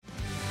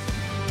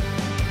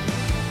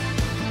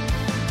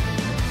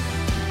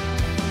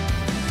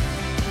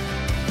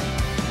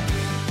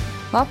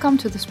Welcome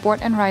to the Sport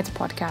and Rights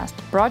podcast,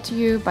 brought to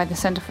you by the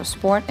Center for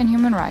Sport and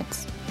Human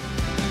Rights.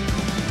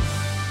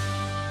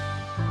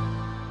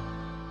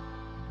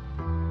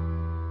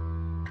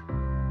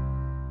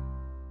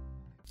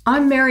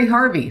 I'm Mary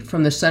Harvey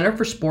from the Center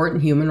for Sport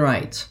and Human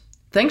Rights.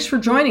 Thanks for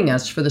joining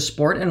us for the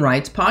Sport and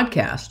Rights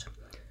podcast.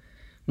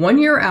 1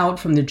 year out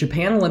from the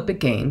Japan Olympic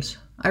Games,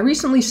 I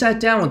recently sat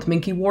down with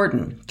Minky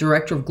Worden,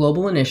 Director of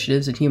Global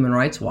Initiatives at Human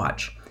Rights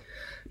Watch,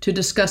 to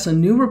discuss a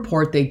new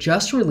report they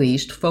just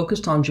released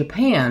focused on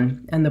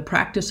Japan and the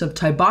practice of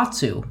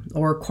taibatsu,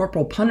 or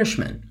corporal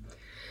punishment.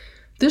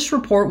 This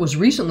report was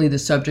recently the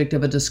subject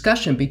of a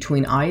discussion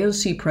between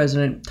IOC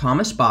President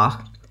Thomas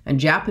Bach and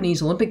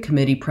Japanese Olympic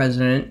Committee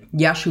President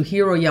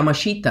Yasuhiro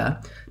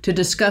Yamashita to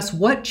discuss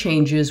what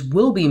changes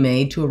will be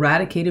made to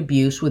eradicate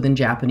abuse within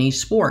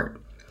Japanese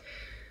sport.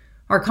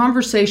 Our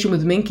conversation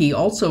with Minky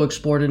also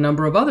explored a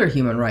number of other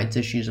human rights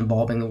issues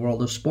involving the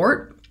world of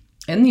sport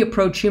and the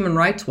approach Human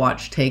Rights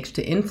Watch takes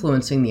to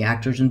influencing the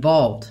actors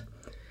involved.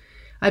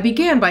 I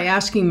began by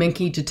asking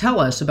Minky to tell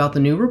us about the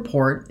new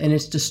report and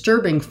its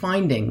disturbing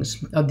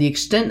findings of the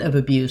extent of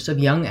abuse of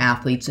young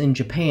athletes in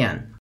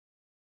Japan.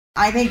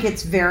 I think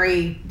it's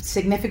very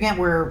significant.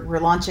 We're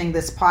launching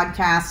this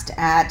podcast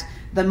at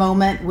the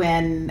moment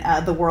when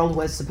the world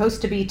was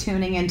supposed to be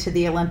tuning into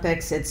the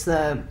Olympics. It's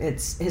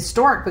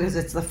historic because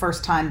it's the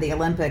first time the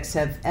Olympics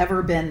have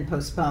ever been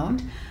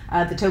postponed.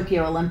 The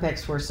Tokyo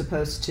Olympics were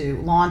supposed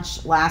to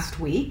launch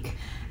last week,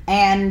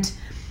 and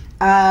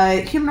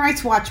Human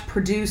Rights Watch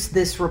produced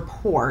this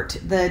report.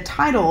 The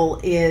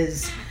title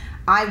is,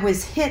 "I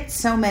Was Hit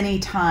So Many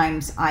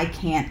Times I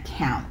Can't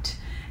Count."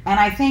 And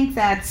I think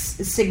that's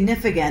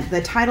significant.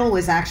 The title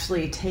was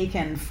actually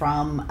taken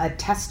from a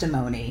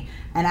testimony,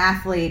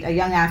 a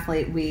young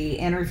athlete we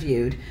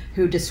interviewed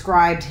who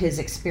described his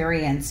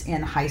experience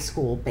in high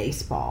school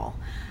baseball.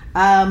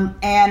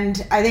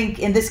 And I think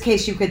in this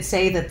case, you could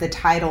say that the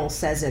title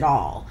says it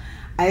all.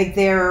 I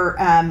think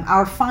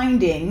our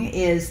finding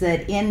is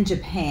that in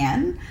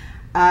Japan,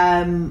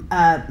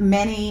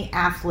 many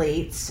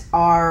athletes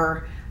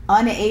are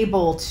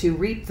unable to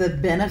reap the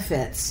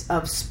benefits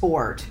of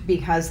sport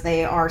because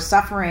they are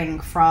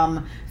suffering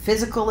from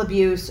physical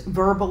abuse,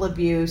 verbal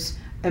abuse,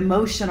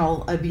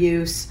 emotional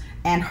abuse,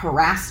 and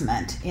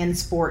harassment in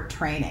sport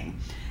training.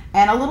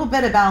 And a little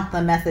bit about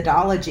the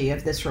methodology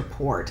of this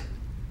report.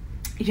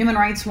 Human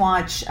Rights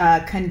Watch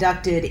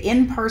conducted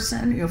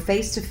in-person,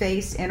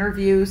 face-to-face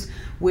interviews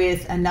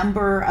with a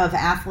number of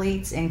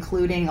athletes,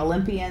 including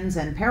Olympians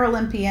and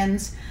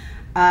Paralympians.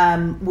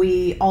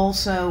 We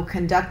also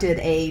conducted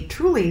a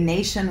truly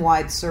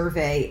nationwide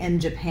survey in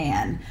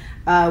Japan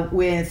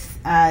with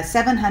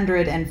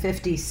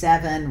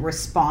 757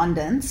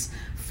 respondents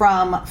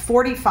from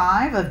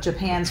 45 of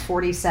Japan's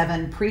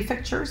 47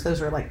 prefectures.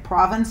 Those are like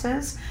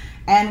provinces.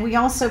 And we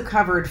also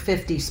covered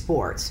 50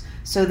 sports.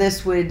 So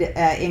this would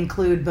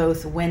include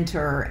both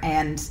winter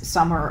and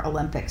summer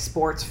Olympic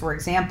sports, for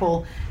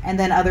example, and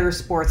then other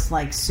sports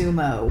like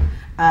sumo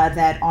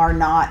that are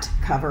not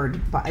covered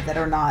that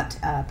are not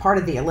part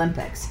of the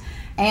Olympics.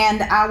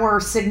 And our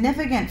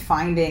significant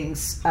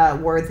findings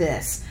were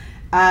this.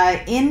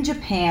 In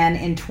Japan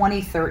in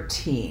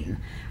 2013,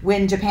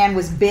 when Japan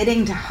was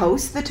bidding to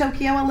host the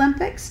Tokyo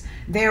Olympics,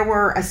 there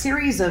were a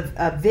series of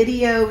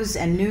videos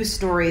and news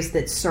stories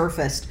that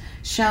surfaced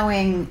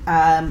showing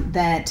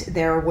that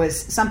there was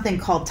something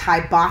called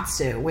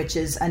taibatsu, which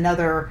is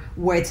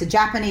it's a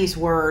Japanese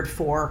word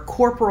for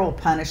corporal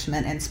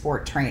punishment in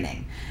sport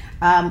training.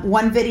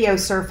 One video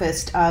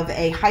surfaced of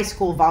a high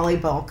school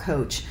volleyball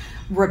coach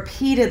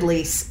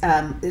repeatedly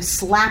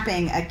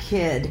slapping a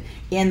kid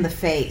in the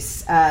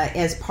face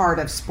as part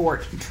of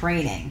sport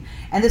training.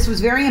 And this was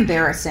very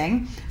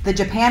embarrassing. The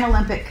Japan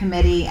Olympic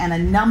Committee and a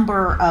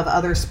number of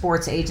other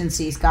sports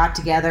agencies got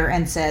together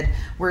and said,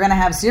 we're going to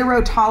have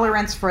zero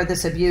tolerance for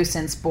this abuse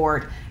in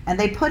sport. And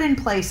they put in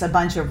place a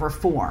bunch of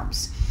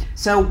reforms.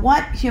 So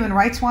what Human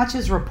Rights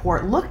Watch's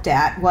report looked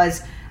at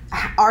was,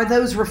 are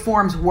those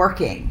reforms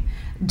working?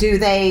 Do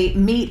they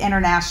meet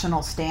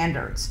international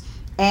standards?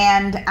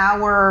 And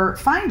our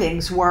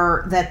findings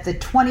were that the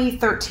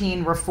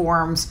 2013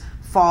 reforms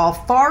fall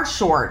far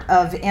short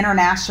of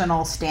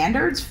international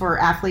standards for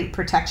athlete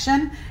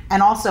protection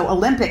and also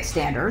Olympic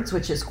standards,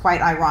 which is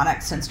quite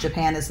ironic since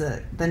Japan is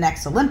the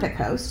next Olympic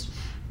host.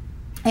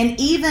 And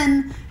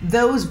even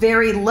those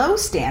very low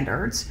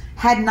standards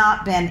had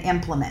not been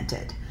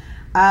implemented.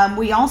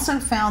 We also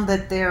found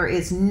that there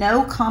is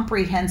no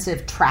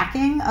comprehensive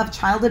tracking of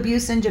child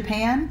abuse in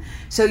Japan.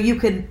 So you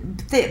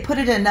could put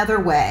it another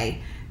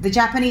way. The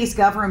Japanese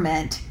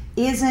government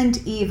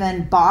isn't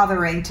even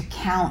bothering to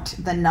count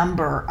the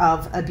number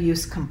of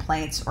abuse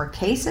complaints or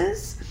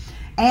cases.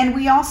 And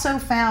we also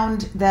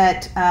found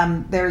that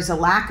there's a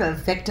lack of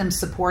victim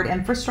support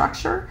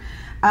infrastructure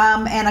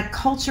and a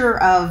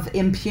culture of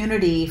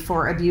impunity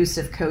for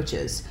abusive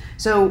coaches.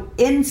 So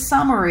in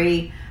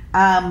summary,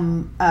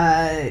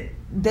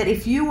 that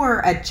if you were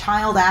a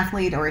child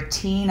athlete or a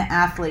teen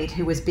athlete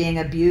who was being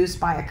abused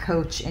by a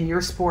coach in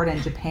your sport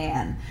in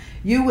Japan,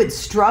 you would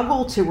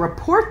struggle to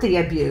report the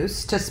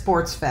abuse to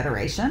sports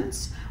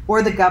federations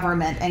or the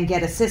government and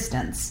get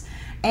assistance.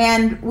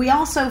 And we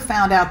also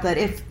found out that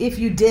if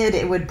you did,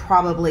 it would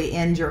probably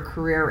end your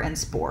career in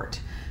sport.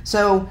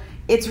 So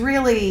it's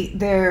really,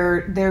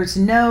 there's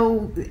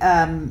no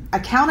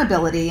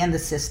accountability in the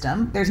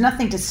system. There's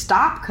nothing to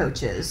stop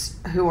coaches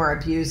who are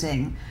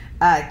abusing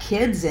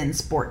kids in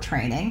sport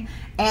training.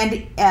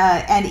 And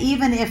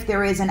even if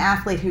there is an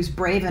athlete who's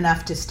brave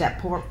enough to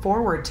step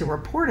forward to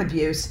report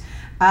abuse,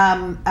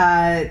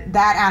 that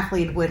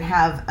athlete would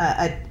have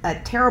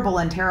a terrible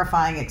and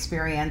terrifying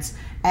experience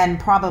and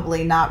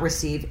probably not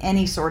receive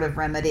any sort of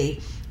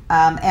remedy,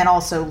 and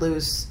also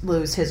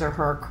lose his or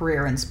her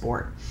career in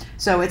sport.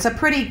 So it's a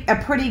pretty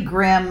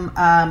grim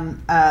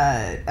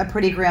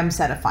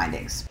set of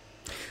findings.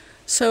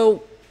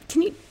 So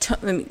can you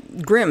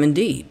grim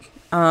indeed?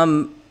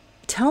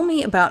 Tell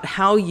me about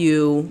how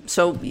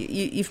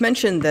you've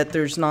mentioned that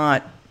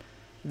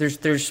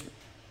there's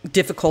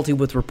difficulty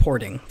with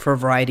reporting for a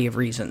variety of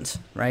reasons,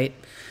 right?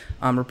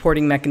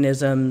 Reporting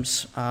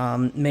mechanisms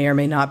may or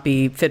may not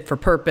be fit for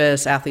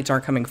purpose. Athletes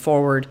aren't coming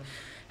forward.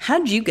 How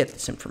did you get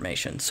this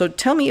information? So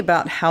tell me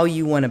about how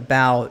you went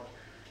about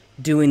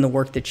doing the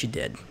work that you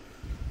did.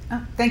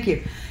 Oh, thank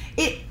you.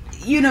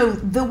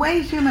 The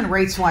way Human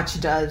Rights Watch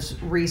does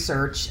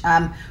research,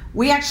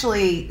 we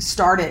actually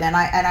started, and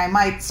I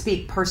might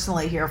speak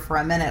personally here for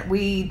a minute.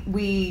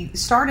 We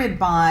started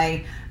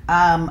by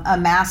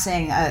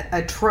amassing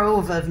a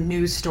trove of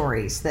news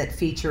stories that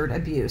featured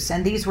abuse,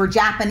 and these were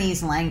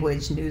Japanese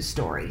language news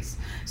stories.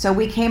 So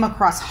we came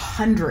across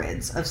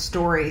hundreds of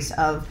stories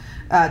of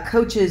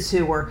coaches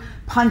who were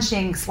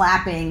punching,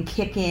 slapping,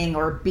 kicking,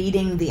 or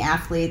beating the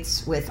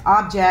athletes with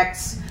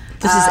objects.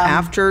 This is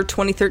after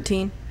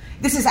 2013?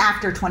 This is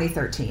after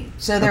 2013.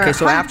 So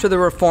after the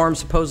reform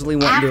supposedly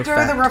went into effect.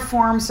 After the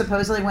reform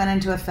supposedly went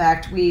into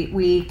effect,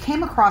 we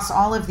came across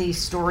all of these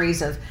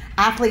stories of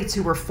athletes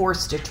who were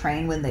forced to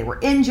train when they were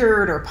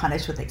injured or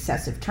punished with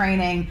excessive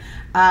training,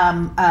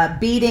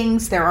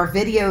 beatings. There are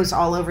videos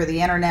all over the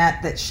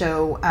internet that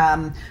show,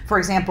 for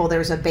example,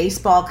 there's a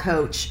baseball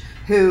coach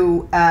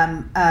who,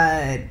 on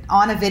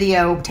a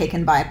video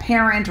taken by a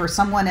parent or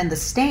someone in the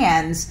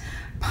stands,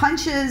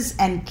 punches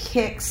and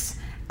kicks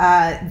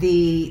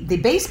the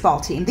baseball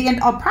team,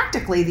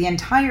 practically the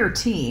entire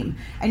team,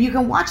 and you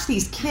can watch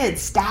these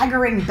kids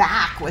staggering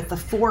back with the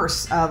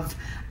force of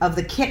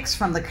the kicks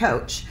from the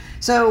coach.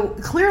 So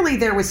clearly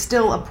there was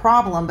still a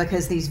problem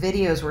because these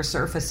videos were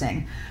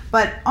surfacing.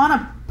 But on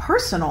a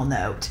personal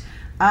note,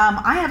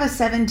 I have a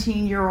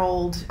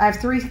 17-year-old. I have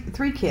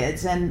three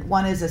kids, and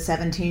one is a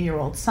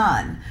 17-year-old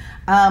son.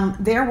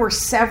 There were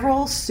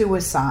several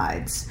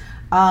suicides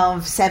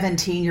of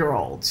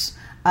 17-year-olds.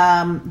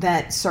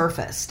 That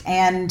surfaced.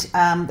 And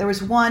there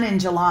was one in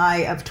July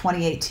of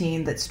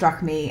 2018 that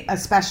struck me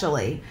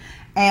especially.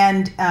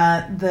 And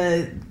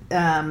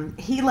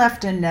he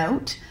left a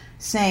note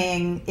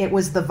saying it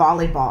was the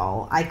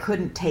volleyball. I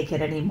couldn't take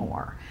it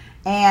anymore.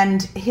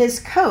 And his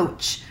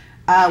coach,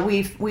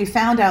 we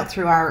found out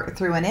through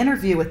an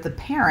interview with the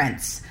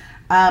parents,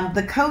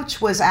 the coach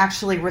was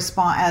actually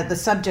the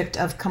subject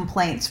of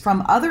complaints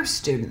from other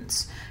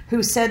students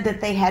who said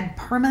that they had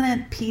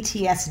permanent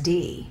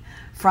PTSD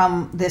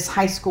from this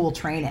high school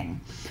training.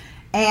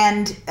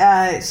 And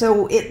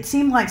so it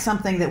seemed like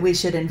something that we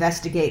should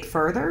investigate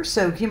further.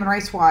 So Human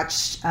Rights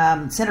Watch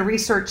sent a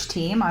research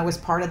team, I was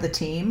part of the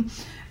team,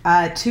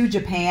 to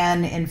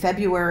Japan in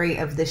February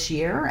of this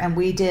year. And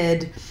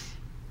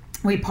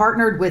we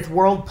partnered with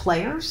World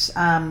Players.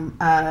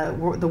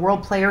 The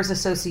World Players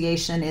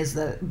Association is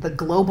the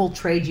global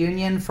trade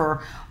union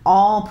for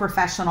all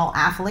professional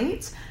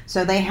athletes.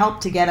 So they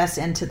helped to get us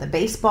into the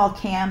baseball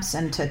camps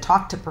and to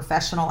talk to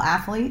professional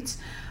athletes.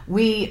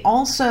 We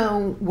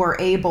also were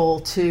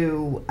able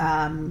to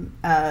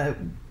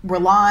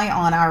rely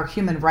on our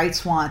Human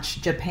Rights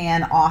Watch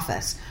Japan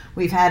office.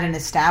 We've had an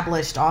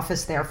established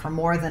office there for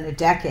more than a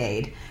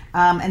decade.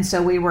 And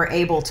so we were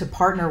able to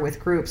partner with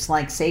groups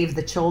like Save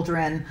the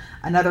Children,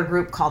 another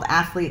group called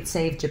Athletes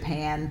Save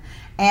Japan.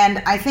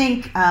 And I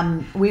think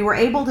we were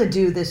able to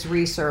do this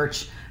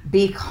research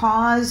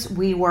because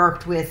we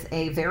worked with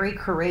a very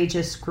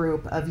courageous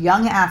group of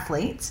young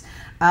athletes.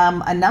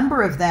 A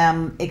number of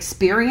them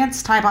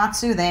experienced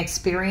taibatsu. They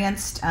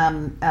experienced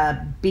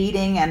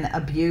beating and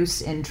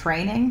abuse in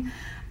training,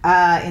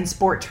 in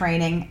sport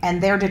training,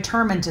 and they're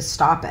determined to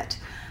stop it.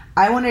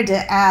 I wanted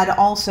to add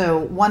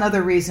also one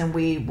other reason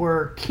we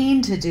were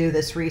keen to do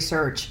this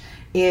research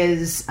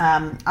is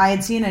I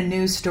had seen a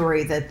news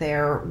story that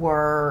there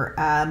were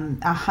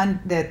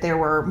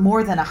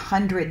more than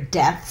 100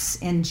 deaths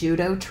in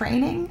judo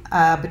training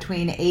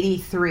between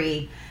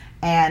 83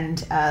 and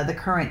the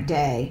current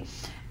day.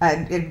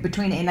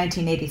 Between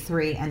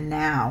 1983 and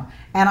now.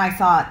 And I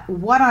thought,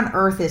 what on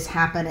earth is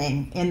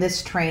happening in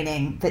this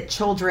training that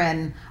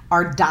children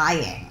are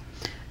dying?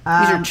 These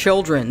are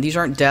children. These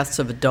aren't deaths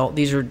of adults.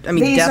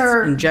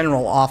 Deaths in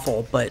general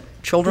awful, but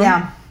children?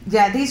 Yeah.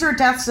 Yeah, these are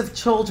deaths of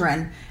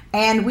children.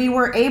 And we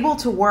were able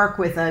to work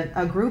with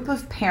a group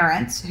of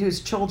parents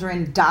whose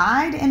children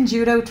died in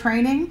judo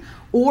training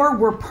or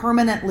were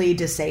permanently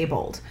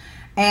disabled.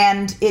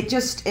 And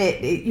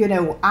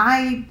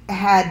I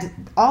had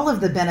all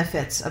of the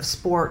benefits of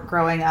sport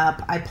growing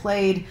up. I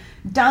played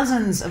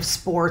dozens of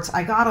sports.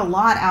 I got a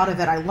lot out of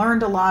it. I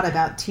learned a lot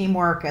about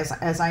teamwork,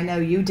 as I know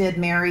you did,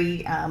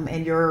 Mary,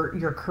 in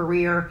your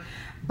career.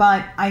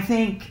 But I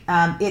think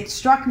it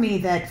struck me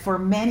that for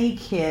many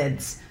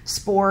kids,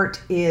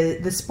 sport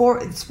is the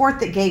sport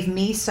that gave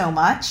me so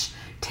much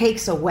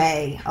takes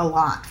away a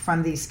lot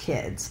from these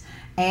kids.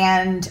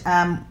 And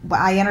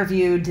I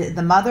interviewed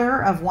the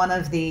mother of one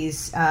of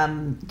these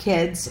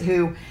kids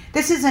who,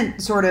 this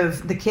isn't sort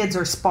of the kids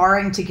are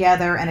sparring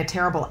together and a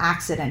terrible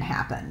accident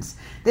happens.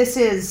 This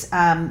is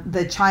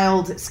the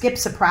child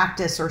skips a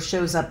practice or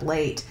shows up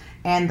late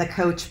and the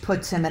coach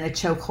puts him in a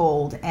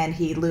chokehold and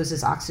he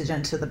loses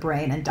oxygen to the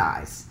brain and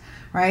dies.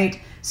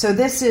 Right? So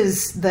this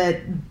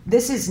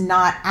is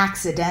not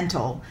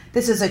accidental.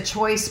 This is a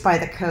choice by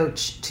the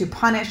coach to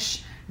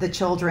punish the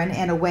children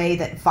in a way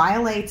that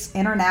violates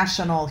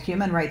international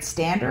human rights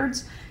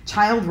standards,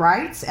 child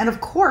rights, and of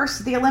course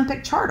the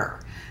Olympic Charter.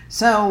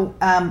 So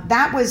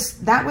that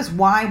was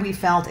why we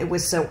felt it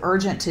was so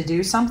urgent to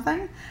do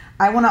something.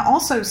 I want to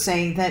also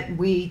say that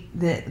we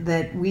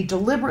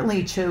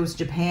deliberately chose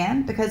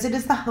Japan because it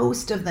is the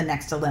host of the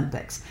next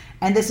Olympics,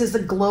 and this is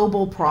a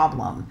global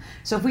problem.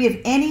 So if we have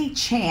any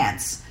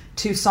chance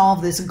to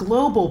solve this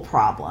global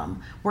problem,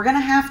 we're going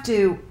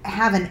to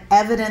have an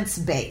evidence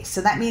base.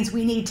 So that means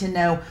we need to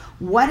know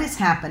what is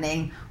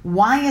happening,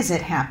 why is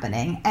it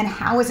happening, and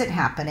how is it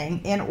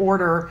happening in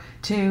order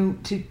to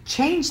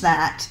change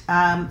that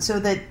so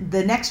that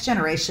the next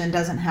generation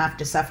doesn't have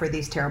to suffer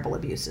these terrible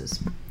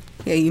abuses.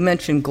 Yeah, you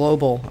mentioned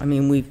global. I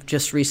mean, we've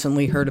just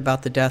recently heard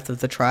about the death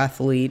of the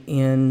triathlete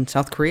in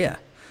South Korea.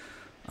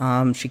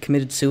 She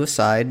committed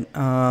suicide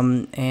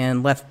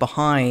and left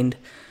behind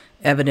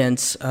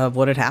evidence of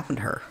what had happened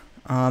to her.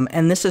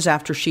 And this is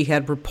after she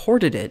had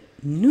reported it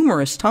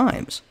numerous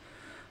times.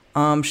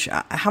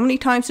 How many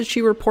times did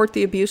she report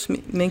the abuse,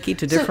 Minky,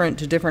 to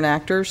different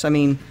actors? I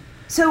mean...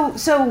 So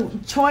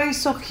Choi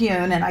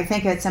Sok-hyun, and I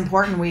think it's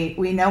important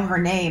we know her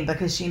name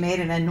because she made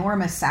an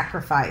enormous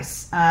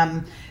sacrifice.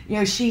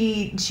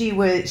 She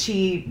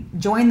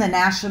joined the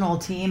national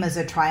team as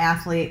a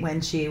triathlete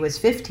when she was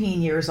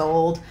 15 years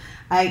old.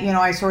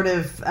 I sort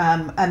of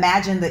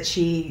imagine that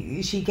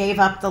she gave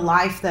up the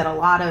life that a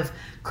lot of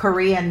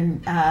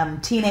Korean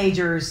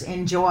teenagers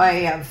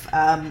enjoy of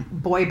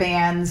boy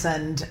bands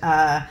and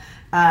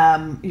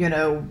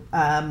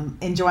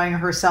enjoying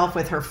herself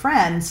with her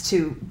friends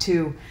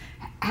to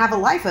have a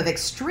life of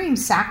extreme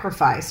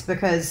sacrifice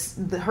because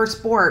her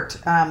sport,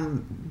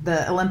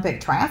 the Olympic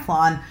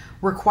triathlon,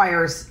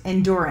 requires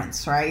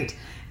endurance, right?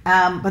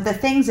 But the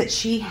things that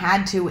she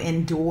had to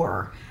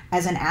endure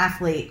as an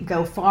athlete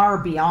go far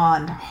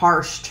beyond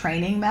harsh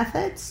training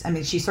methods. I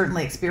mean, she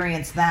certainly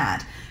experienced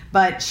that.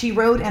 But she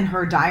wrote in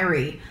her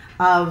diary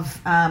of,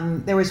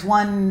 there was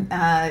one,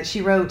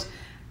 she wrote,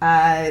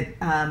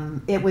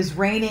 it was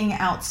raining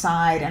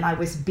outside and I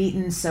was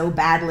beaten so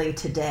badly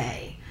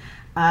today.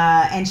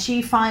 And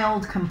she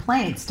filed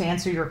complaints, to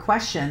answer your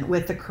question,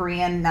 with the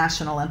Korean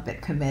National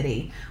Olympic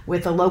Committee,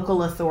 with the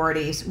local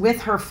authorities, with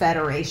her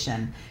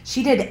federation.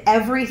 She did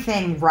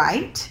everything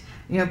right.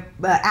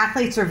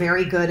 Athletes are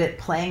very good at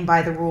playing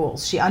by the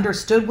rules. She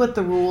understood what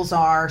the rules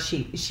are.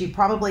 She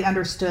probably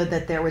understood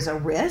that there was a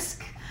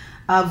risk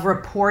of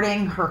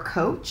reporting her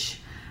coach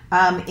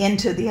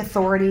into the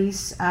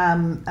authorities who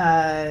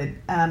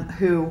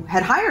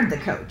had hired the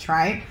coach,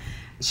 right?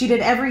 She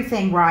did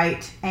everything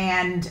right,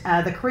 and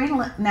the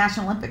Korean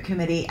National Olympic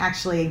Committee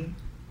actually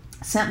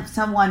sent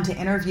someone to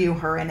interview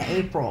her in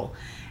April,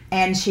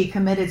 and she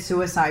committed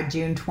suicide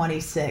June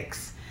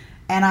 26.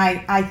 And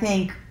I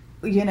think,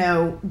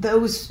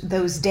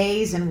 those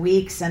days and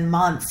weeks and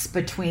months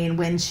between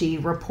when she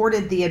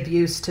reported the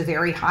abuse to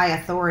very high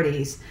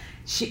authorities,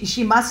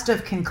 she must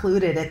have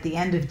concluded at the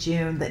end of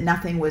June that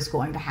nothing was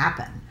going to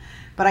happen.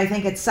 But I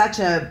think it's such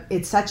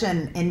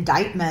an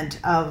indictment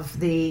of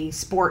the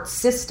sports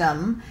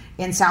system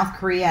in South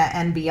Korea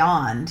and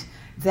beyond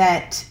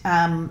that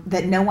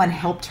no one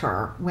helped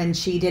her when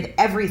she did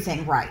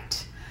everything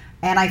right.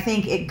 And I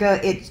think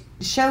it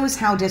shows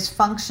how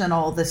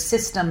dysfunctional the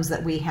systems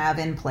that we have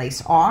in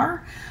place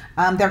are.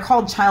 They're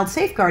called child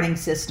safeguarding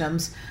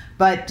systems.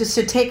 But just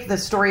to take the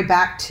story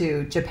back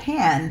to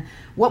Japan,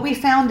 what we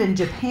found in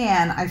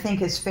Japan, I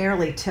think, is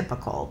fairly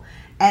typical.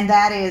 And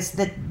that is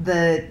that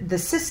the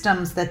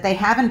systems that they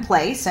have in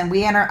place, and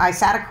I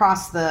sat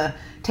across the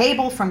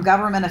table from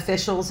government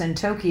officials in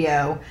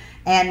Tokyo,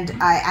 and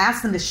I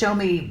asked them to show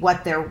me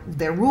what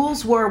their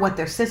rules were, what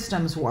their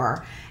systems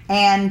were.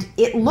 And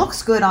it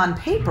looks good on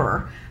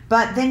paper,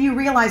 but then you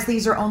realize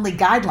these are only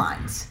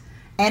guidelines.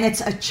 And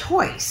it's a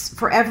choice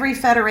for every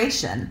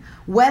federation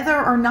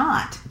whether or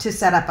not to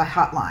set up a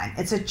hotline.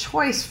 It's a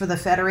choice for the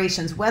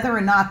federations whether or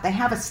not they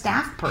have a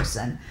staff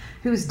person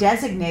who's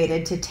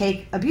designated to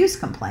take abuse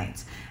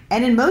complaints.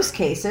 And in most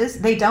cases,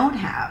 they don't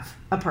have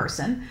a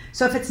person.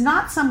 So if it's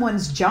not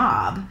someone's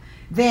job,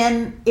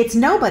 then it's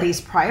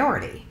nobody's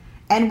priority.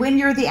 And when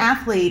you're the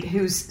athlete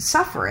who's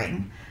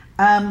suffering,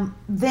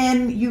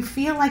 then you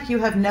feel like you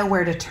have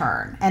nowhere to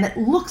turn, and it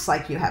looks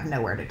like you have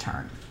nowhere to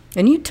turn.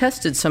 And you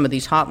tested some of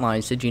these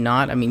hotlines, did you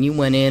not? I mean, you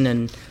went in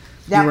and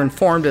you were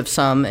informed of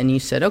some, and you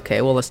said,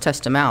 okay, well, let's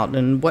test them out.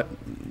 And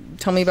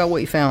tell me about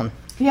what you found.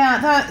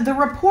 Yeah, the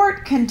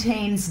report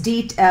contains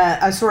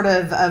a sort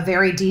of a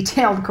very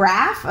detailed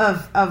graph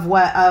of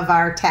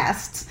our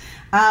tests,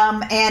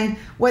 and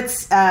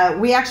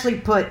we actually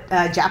put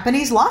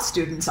Japanese law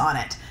students on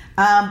it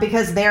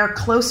because they're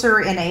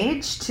closer in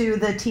age to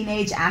the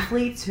teenage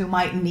athletes who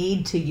might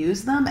need to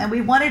use them, and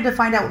we wanted to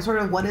find out sort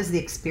of what is the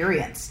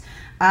experience.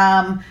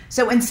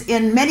 So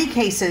in many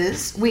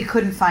cases, we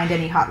couldn't find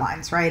any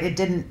hotlines, right? It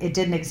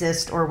didn't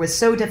exist, or was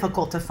so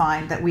difficult to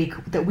find that we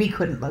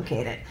couldn't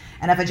locate it.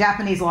 And if a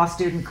Japanese law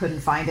student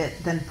couldn't find it,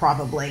 then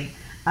probably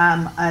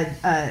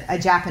a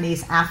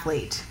Japanese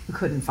athlete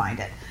couldn't find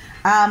it.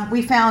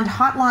 We found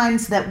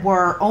hotlines that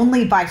were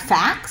only by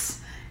fax,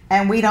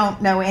 and we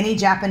don't know any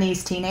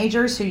Japanese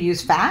teenagers who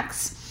use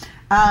fax.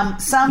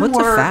 What's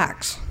a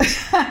fax?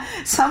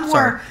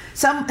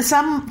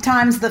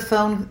 Sometimes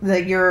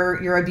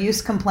your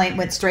abuse complaint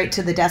went straight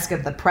to the desk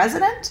of the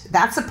president.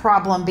 That's a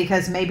problem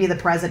because maybe the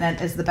president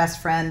is the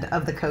best friend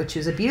of the coach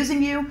who's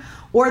abusing you,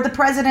 or the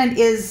president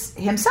is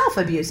himself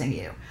abusing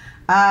you.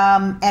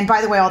 And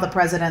by the way, all the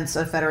presidents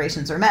of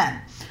federations are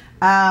men.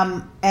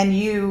 And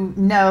you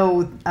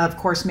know, of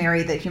course,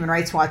 Mary, that Human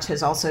Rights Watch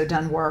has also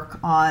done work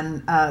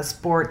on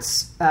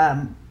sports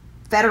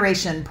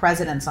federation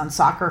presidents, on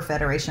soccer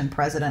federation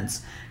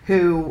presidents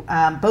who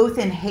both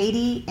in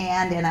Haiti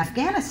and in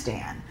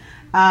Afghanistan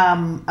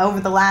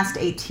over the last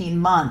 18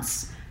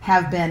 months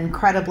have been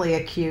credibly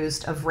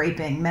accused of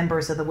raping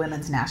members of the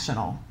women's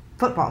national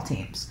football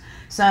teams.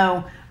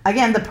 So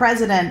again, the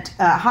president,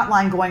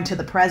 hotline going to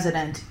the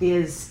president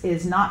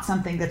is not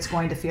something that's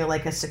going to feel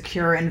like a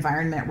secure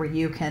environment where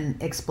you can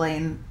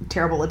explain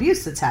terrible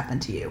abuse that's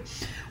happened to you.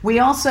 We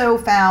also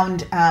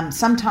found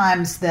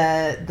sometimes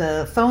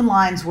the phone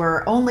lines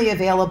were only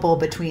available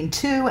between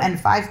 2 and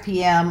 5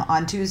 p.m.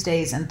 on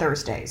Tuesdays and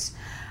Thursdays.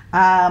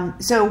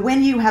 So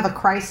when you have a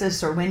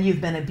crisis, or when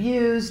you've been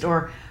abused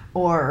or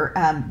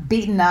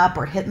beaten up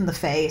or hit in the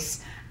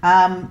face,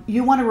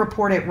 you want to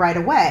report it right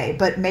away,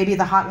 but maybe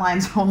the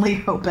hotline's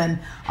only open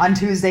on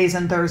Tuesdays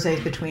and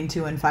Thursdays between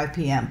 2 and 5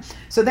 p.m.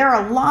 So there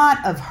are a lot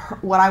of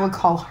what I would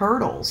call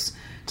hurdles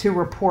to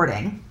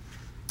reporting.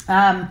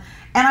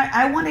 And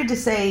I wanted to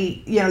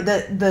say, you know,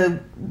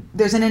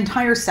 there's an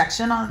entire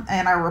section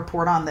in our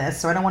report on this,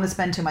 so I don't want to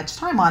spend too much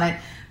time on it.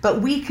 But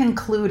we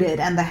concluded,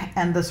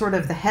 and the sort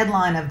of the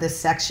headline of this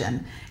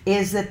section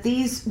is that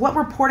what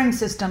reporting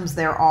systems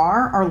there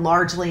are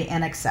largely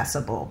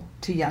inaccessible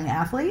to young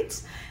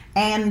athletes.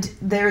 And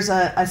there's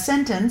a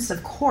sentence,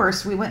 of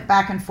course, we went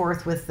back and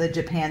forth with the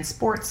Japan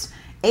sports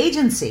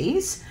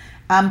agencies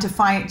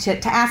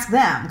to ask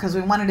them, because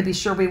we wanted to be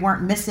sure we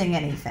weren't missing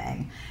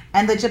anything.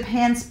 And the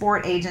Japan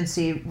Sport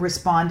Agency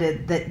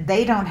responded that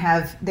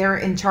they're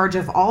in charge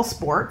of all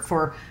sport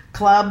for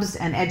clubs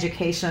and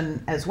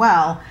education as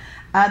well.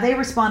 They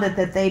responded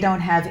that they don't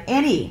have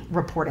any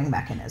reporting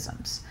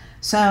mechanisms.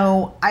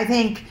 So I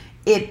think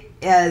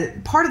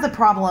part of the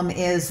problem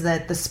is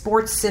that the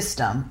sports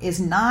system is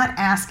not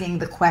asking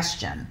the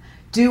question,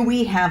 do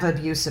we have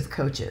abusive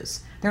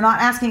coaches? They're not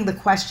asking the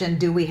question,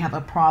 do we have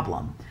a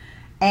problem?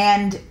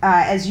 And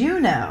as you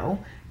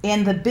know,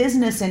 in the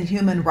business and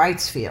human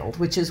rights field,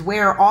 which is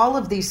where all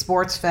of these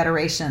sports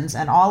federations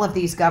and all of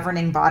these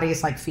governing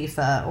bodies like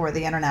FIFA or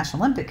the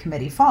International Olympic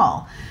Committee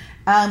fall,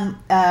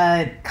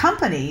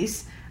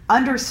 companies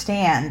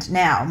understand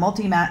now,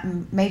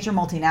 major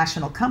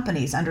multinational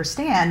companies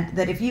understand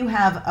that if you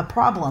have a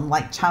problem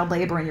like child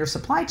labor in your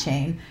supply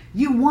chain,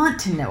 you want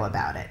to know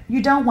about it.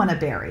 You don't want to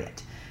bury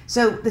it.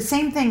 So the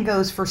same thing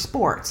goes for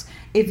sports.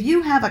 If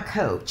you have a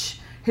coach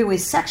who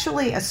is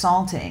sexually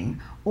assaulting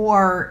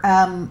or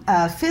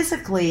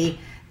physically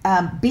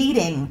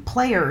beating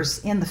players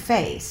in the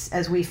face,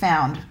 as we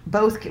found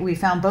both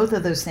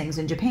of those things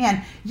in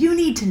Japan, you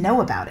need to know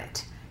about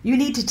it. You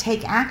need to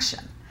take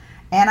action.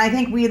 And I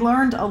think we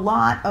learned a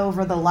lot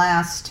over the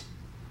last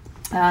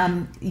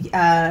 4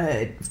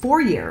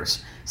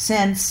 years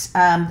since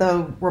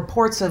the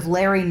reports of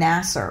Larry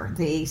Nassar,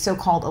 the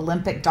so-called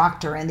Olympic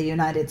doctor in the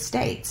United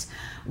States.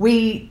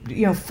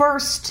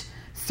 First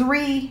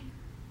 3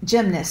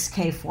 gymnasts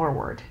came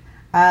forward.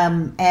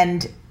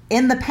 And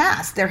in the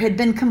past, there had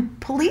been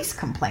police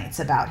complaints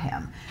about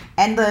him.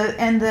 And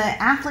the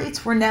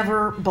athletes were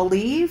never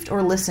believed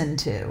or listened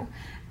to.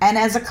 And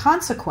as a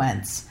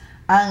consequence,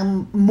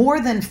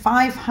 more than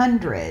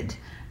 500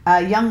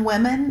 young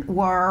women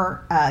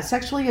were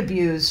sexually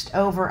abused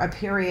over a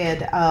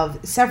period of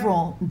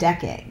several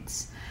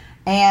decades.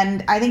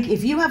 And I think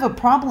if you have a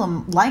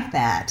problem like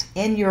that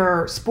in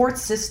your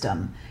sports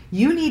system,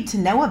 you need to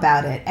know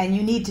about it and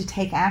you need to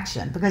take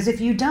action, because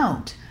if you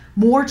don't,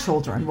 more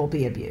children will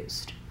be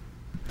abused.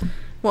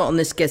 Well, and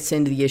this gets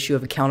into the issue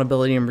of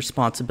accountability and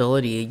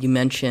responsibility. You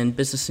mentioned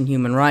business and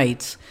human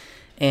rights.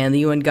 And the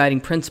UN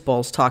Guiding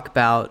Principles talk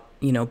about,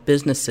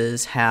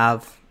 businesses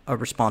have a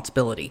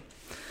responsibility.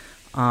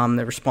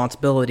 The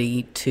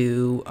responsibility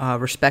to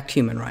respect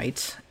human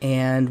rights.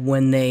 And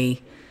when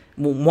they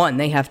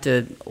have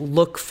to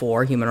look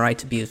for human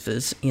rights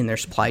abuses in their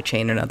supply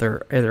chain and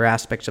other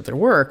aspects of their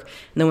work.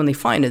 And then when they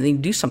find it, they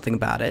do something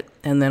about it.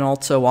 And then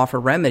also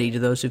offer remedy to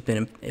those who've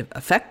been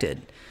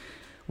affected.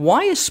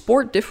 Why is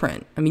sport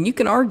different? I mean, you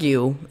can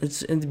argue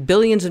it's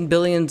billions and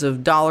billions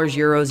of dollars,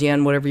 euros,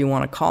 yen, whatever you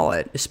want to call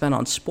it, is spent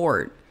on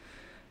sport.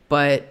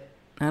 But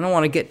I don't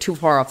want to get too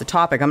far off the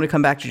topic. I'm going to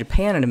come back to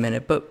Japan in a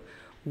minute. But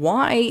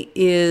why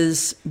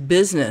is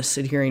business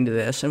adhering to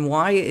this? And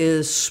why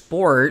is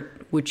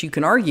sport, which you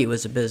can argue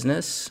is a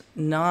business,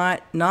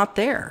 not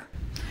there?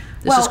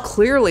 This is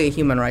clearly a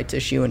human rights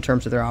issue in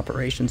terms of their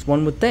operations,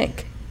 one would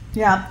think.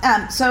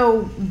 Yeah.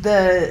 So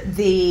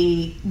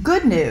the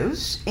good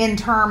news in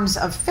terms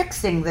of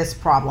fixing this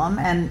problem,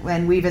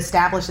 and we've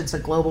established it's a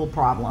global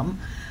problem,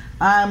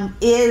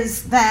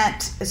 is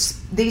that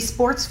these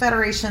sports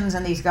federations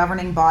and these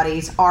governing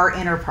bodies are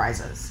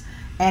enterprises.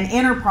 And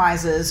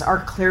enterprises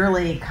are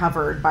clearly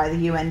covered by the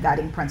UN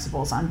Guiding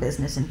Principles on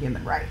Business and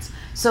Human Rights.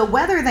 So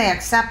whether they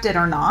accept it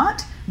or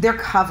not, they're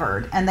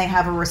covered and they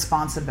have a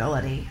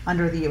responsibility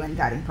under the UN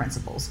Guiding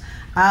Principles.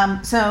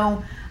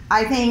 So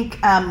I think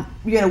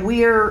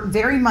we're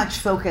very much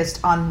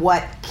focused on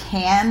what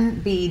can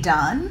be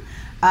done.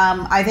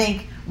 I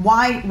think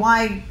why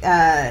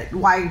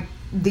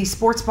these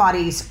sports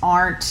bodies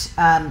aren't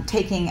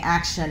taking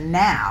action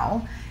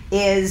now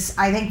is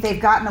I think they've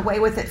gotten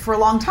away with it for a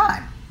long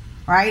time,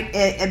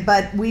 right?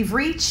 But we've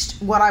reached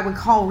what I would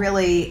call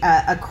really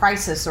a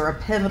crisis or a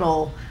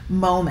pivotal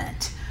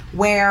moment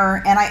where,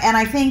 and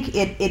I think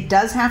it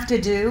does have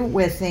to do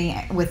with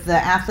the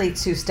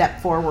athletes who step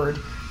forward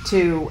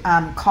to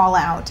call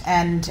out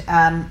and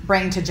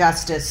bring to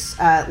justice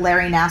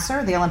Larry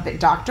Nassar, the Olympic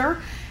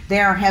doctor.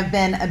 There have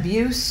been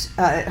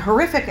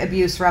horrific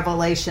abuse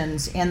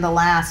revelations in the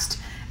last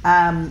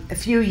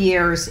few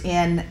years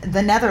in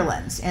the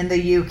Netherlands, in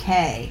the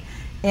UK,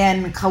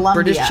 in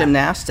Colombia. British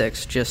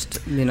gymnastics,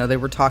 they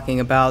were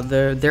talking about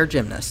their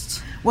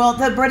gymnasts. Well,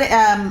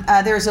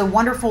 there's a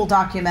wonderful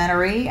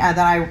documentary that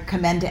I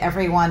commend to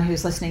everyone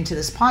who's listening to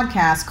this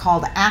podcast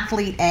called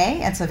Athlete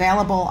A. It's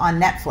available on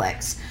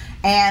Netflix.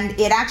 And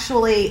it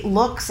actually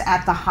looks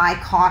at the high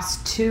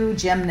cost to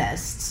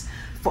gymnasts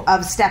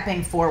of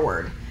stepping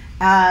forward.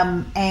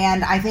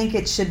 And I think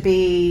it should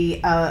be,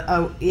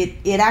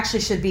 it actually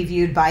should be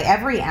viewed by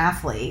every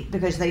athlete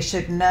because they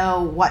should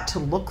know what to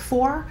look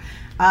for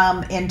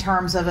in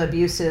terms of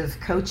abusive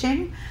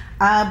coaching.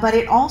 But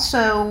it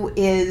also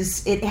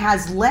it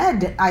has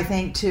led, I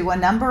think, to a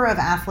number of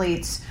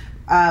athletes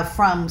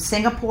from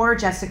Singapore.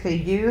 Jessica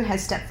Yu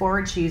has stepped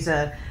forward. She's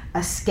a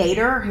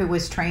skater who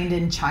was trained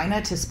in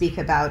China to speak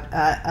about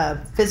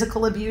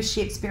physical abuse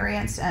she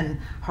experienced and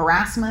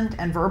harassment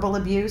and verbal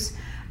abuse.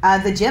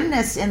 The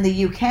gymnasts in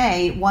the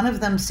UK, one of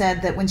them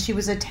said that when she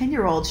was a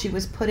 10-year-old, she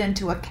was put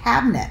into a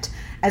cabinet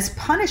as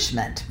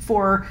punishment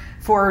for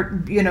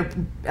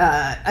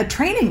a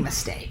training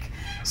mistake.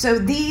 So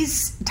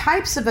these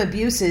types of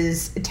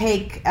abuses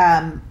take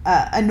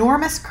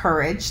enormous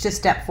courage to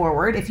step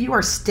forward. If you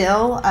are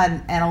still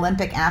an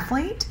Olympic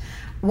athlete,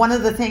 one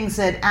of the things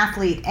that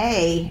Athlete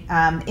A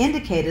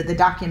indicated, the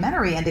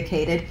documentary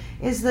indicated,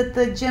 is that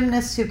the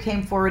gymnasts who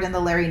came forward in the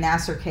Larry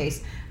Nassar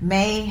case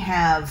may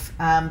have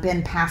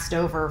been passed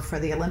over for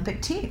the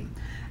Olympic team.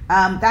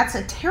 That's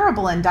a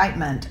terrible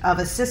indictment of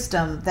a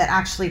system that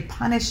actually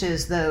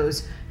punishes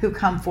those who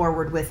come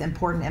forward with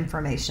important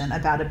information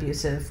about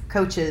abusive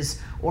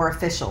coaches or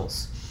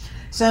officials.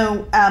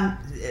 So,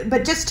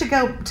 but just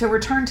to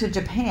return to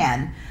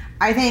Japan,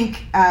 I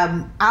think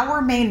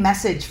our main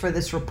message for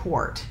this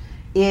report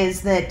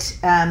is that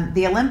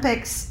the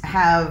Olympics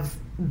have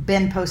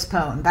been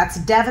postponed. That's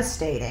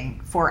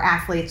devastating for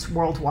athletes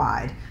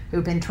worldwide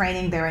who've been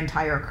training their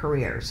entire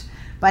careers.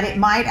 But it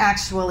might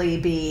actually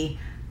be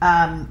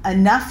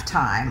enough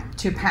time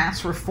to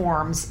pass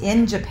reforms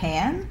in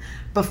Japan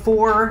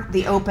before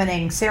the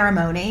opening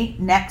ceremony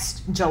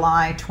next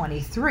July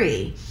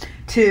 23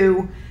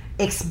 to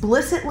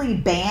explicitly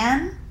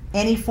ban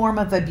any form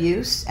of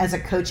abuse as a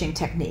coaching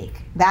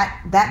technique.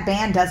 That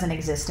ban doesn't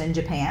exist in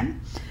Japan.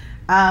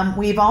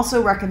 We've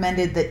also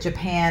recommended that the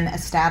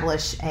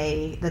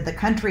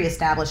country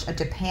establish a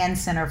Japan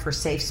Center for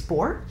Safe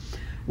Sport,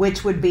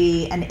 which would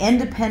be an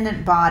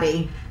independent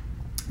body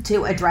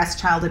to address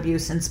child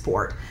abuse in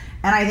sport.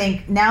 And I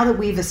think now that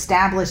we've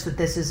established that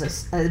this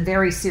is a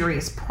very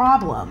serious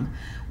problem,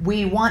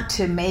 we want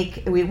to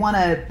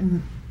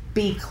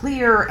be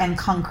clear and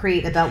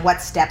concrete about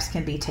what steps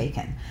can be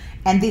taken.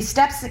 And these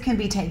steps that can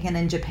be taken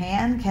in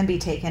Japan can be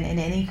taken in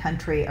any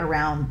country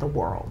around the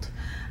world.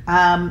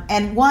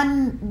 And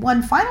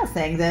one final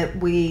thing that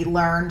we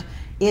learned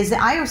is the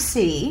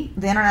IOC,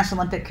 the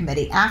International Olympic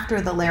Committee,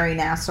 after the Larry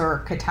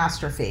Nassar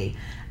catastrophe,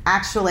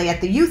 actually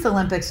at the Youth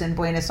Olympics in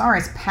Buenos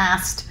Aires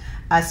passed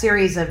a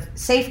series of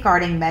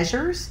safeguarding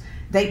measures.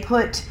 They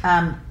put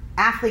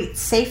athlete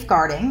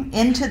safeguarding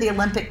into the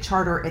Olympic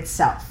Charter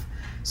itself.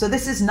 So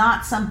this is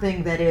not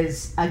something that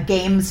is a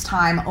games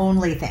time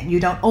only thing. You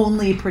don't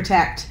only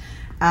protect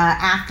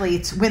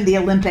athletes when the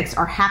Olympics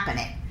are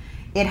happening.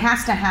 It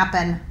has to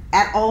happen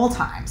at all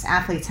times.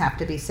 Athletes have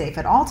to be safe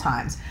at all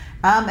times.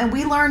 And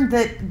we learned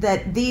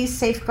that these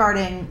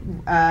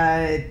safeguarding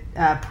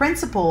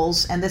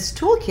principles and this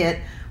toolkit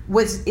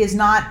is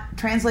not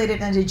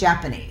translated into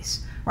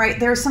Japanese, right?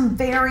 There are some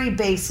very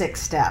basic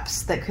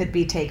steps that could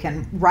be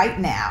taken right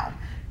now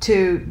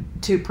to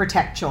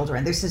protect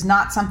children. This is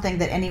not something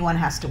that anyone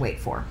has to wait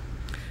for.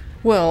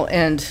 Well,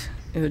 and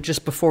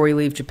just before we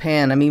leave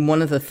Japan, I mean,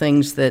 one of the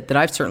things that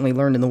I've certainly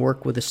learned in the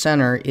work with the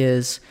center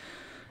is,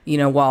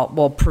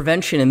 while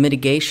prevention and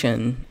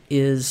mitigation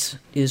is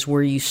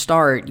where you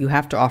start, you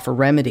have to offer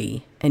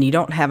remedy, and you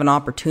don't have an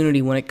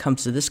opportunity when it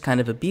comes to this kind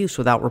of abuse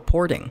without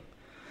reporting.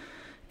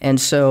 And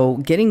so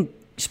getting,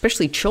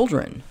 especially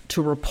children,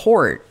 to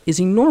report is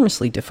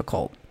enormously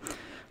difficult.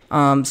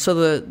 So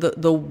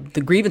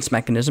the grievance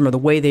mechanism, or the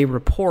way they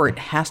report,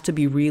 has to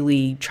be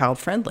really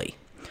child-friendly,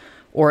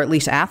 or at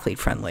least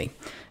athlete-friendly.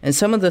 And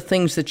some of the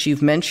things that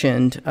you've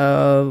mentioned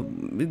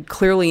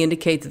clearly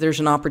indicate that there's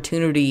an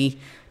opportunity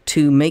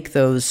to make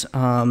those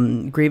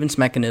grievance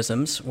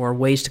mechanisms or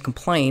ways to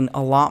complain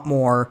a lot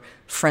more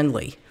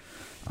friendly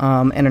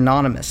and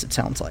anonymous, it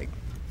sounds like.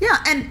 Yeah,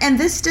 and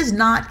this does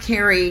not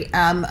carry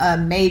a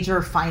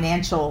major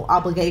financial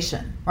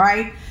obligation,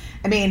 right?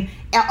 I mean,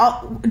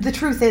 the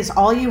truth is,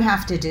 all you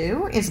have to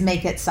do is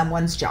make it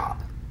someone's job.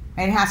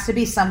 It has to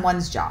be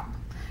someone's job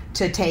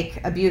to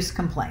take abuse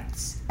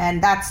complaints.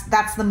 And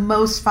that's the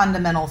most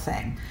fundamental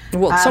thing.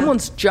 Well, it's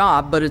someone's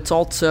job, but it's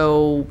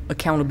also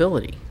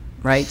accountability,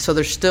 right? So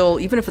there's still,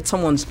 even if it's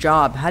someone's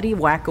job, how do you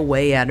whack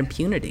away at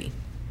impunity?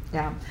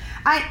 Yeah.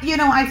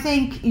 I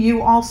think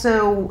you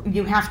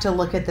have to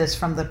look at this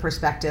from the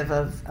perspective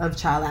of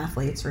child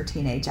athletes or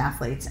teenage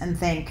athletes and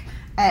think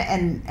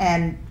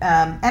and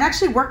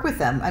actually work with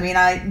them. I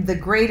mean, the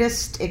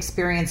greatest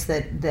experience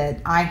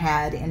that I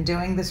had in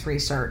doing this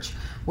research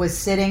was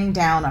sitting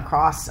down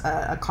across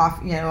a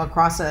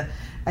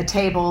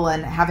table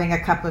and having a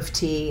cup of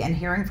tea and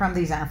hearing from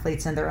these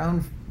athletes in their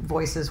own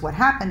voices what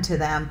happened to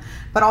them,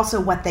 but also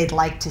what they'd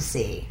like to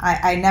see.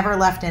 I never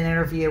left an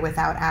interview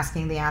without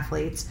asking the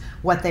athletes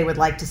what they would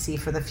like to see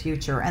for the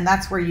future, and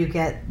that's where you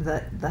get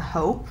the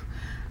hope.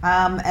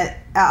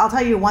 I'll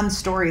tell you one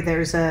story.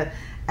 There's a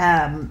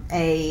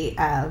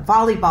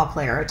volleyball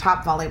player, a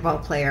top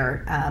volleyball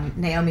player,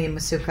 Naomi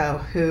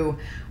Masuko, who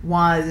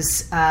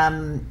was,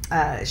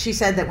 she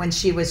said that when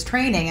she was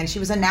training, and she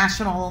was a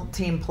national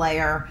team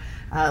player,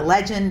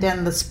 legend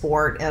in the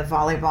sport of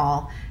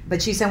volleyball, but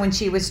she said when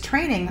she was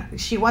training,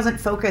 she wasn't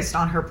focused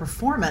on her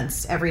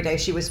performance every day.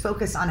 She was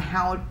focused on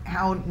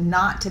how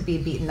not to be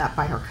beaten up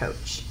by her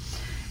coach.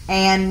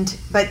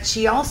 But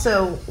she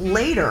also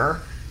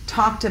later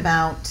talked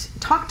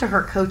to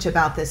her coach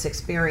about this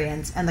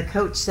experience, and the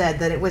coach said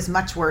that it was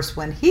much worse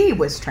when he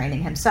was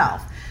training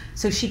himself.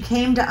 So she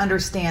came to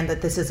understand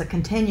that this is a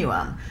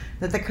continuum,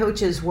 that the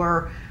coaches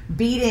were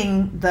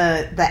beating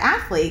the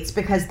athletes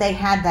because they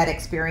had that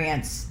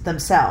experience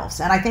themselves.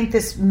 And I think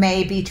this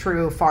may be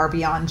true far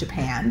beyond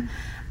Japan.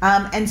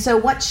 And so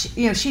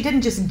she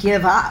didn't just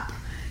give up.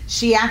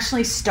 She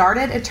actually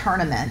started a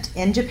tournament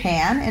in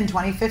Japan in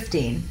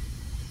 2015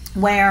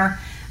 where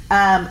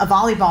a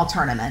volleyball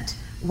tournament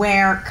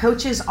where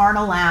coaches aren't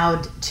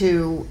allowed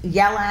to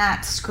yell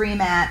at, scream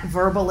at,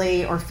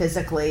 verbally or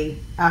physically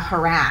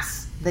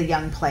harass the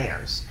young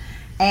players.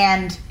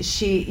 And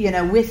she,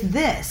 with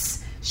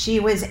this,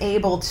 she was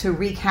able to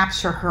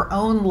recapture her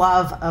own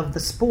love of the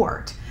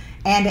sport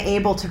and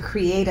able to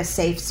create a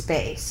safe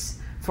space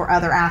for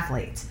other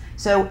athletes.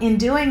 So in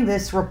doing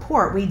this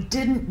report, we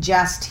didn't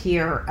just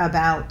hear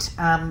about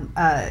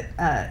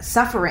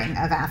suffering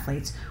of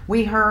athletes.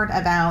 We heard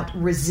about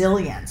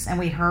resilience, and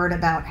we heard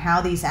about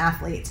how these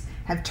athletes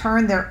have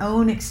turned their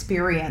own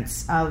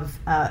experience of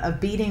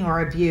beating or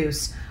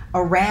abuse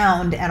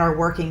around and are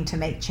working to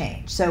make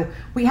change. So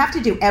we have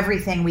to do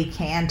everything we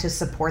can to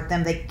support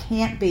them. They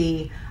can't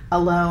be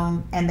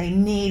alone, and they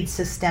need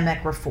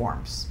systemic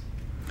reforms.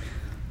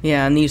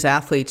 Yeah, and these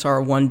athletes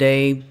are one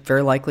day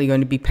very likely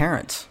going to be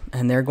parents,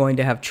 and they're going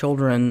to have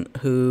children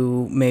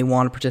who may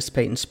want to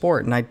participate in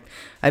sport. And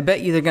I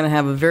bet you they're going to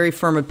have a very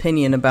firm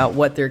opinion about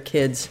what their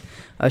kids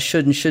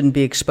should and shouldn't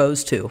be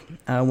exposed to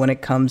when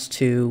it comes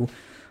to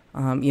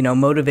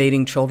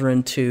motivating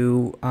children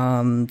to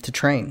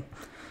train.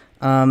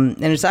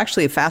 And it's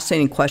actually a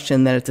fascinating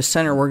question that at the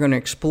center we're going to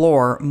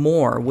explore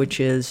more, which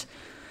is,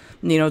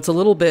 it's a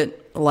little bit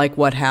like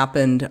what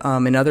happened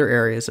in other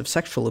areas of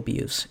sexual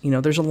abuse.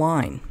 There's a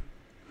line.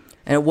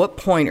 And at what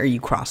point are you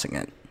crossing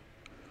it?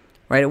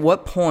 Right? At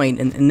what point,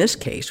 in this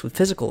case with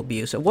physical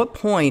abuse, at what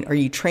point are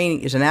you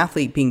training, is an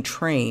athlete being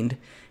trained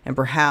and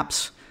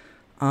perhaps,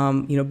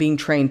 being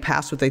trained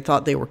past what they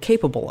thought they were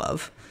capable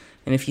of?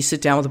 And if you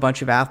sit down with a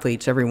bunch of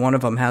athletes, every one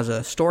of them has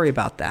a story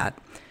about that.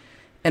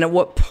 And at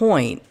what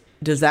point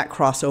does that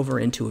cross over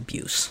into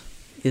abuse?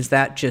 Is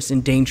that just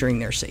endangering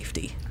their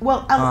safety?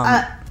 Well,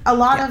 a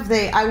lot of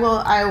the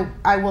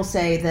I will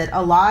say that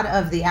a lot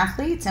of the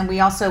athletes, and we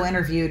also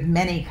interviewed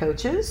many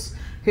coaches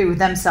who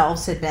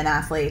themselves had been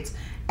athletes,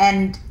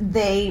 and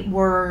they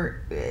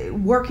were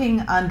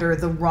working under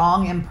the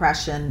wrong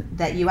impression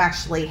that you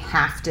actually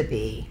have to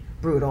be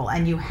brutal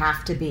and you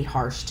have to be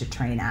harsh to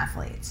train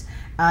athletes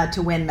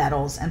to win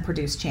medals and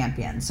produce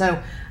champions.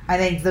 So I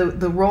think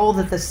the role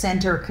that the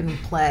center can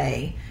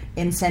play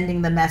in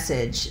sending the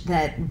message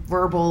that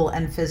verbal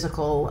and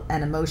physical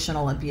and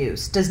emotional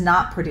abuse does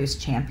not produce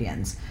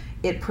champions.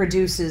 It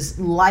produces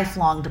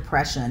lifelong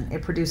depression.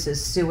 It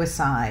produces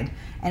suicide,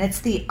 and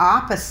it's the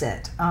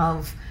opposite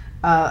of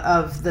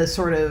the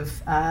sort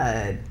of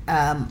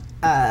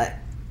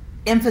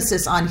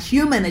emphasis on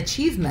human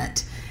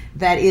achievement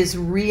that is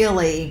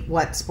really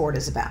what sport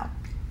is about.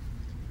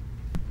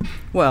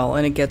 Well,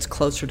 and it gets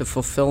closer to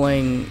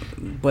fulfilling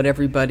what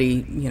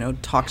everybody,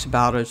 talks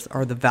about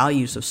are the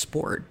values of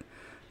sport,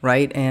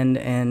 right?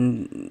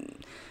 And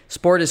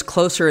sport is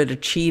closer at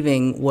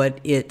achieving what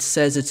it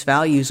says its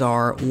values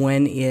are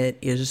when it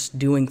is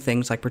doing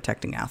things like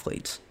protecting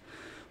athletes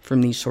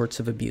from these sorts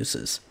of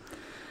abuses.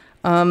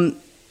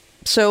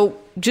 So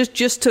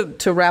just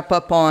to wrap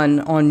up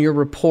on your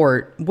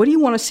report, what do you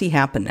want to see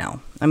happen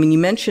now? I mean, you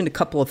mentioned a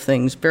couple of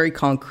things very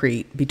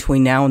concrete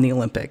between now and the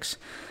Olympics.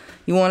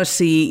 You want to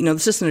see,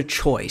 this isn't a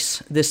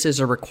choice. This is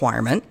a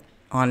requirement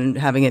on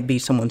having it be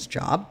someone's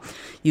job.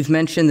 You've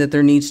mentioned that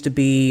there needs to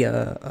be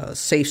a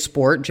safe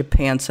sport,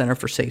 Japan Center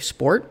for Safe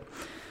Sport.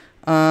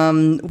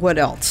 What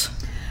else?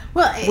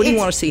 Well, what do you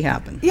want to see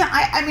happen? Yeah,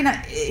 I mean,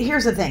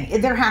 here's the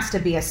thing. There has to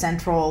be a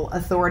central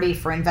authority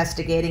for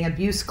investigating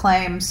abuse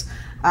claims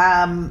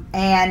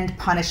and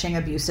punishing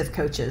abusive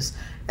coaches.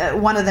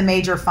 One of the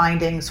major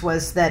findings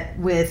was that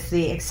with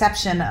the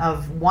exception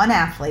of one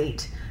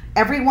athlete,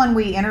 everyone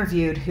we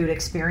interviewed who'd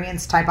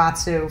experienced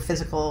taibatsu,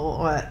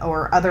 physical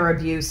or other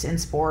abuse in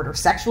sport, or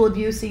sexual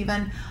abuse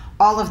even,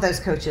 all of those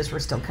coaches were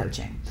still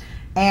coaching.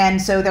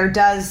 And so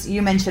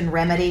you mentioned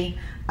remedy.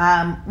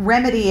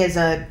 Remedy is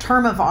a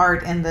term of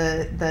art in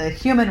the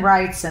human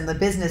rights and the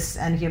business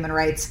and human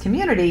rights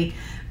community,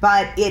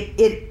 but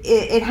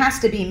it has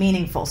to be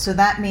meaningful. So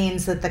that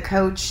means that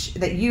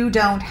that you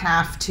don't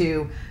have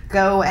to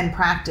go and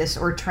practice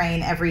or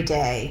train every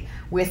day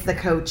with the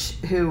coach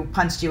who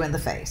punched you in the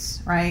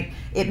face, right?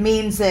 It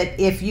means that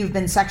if you've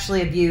been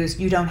sexually abused,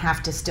 you don't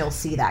have to still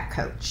see that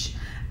coach.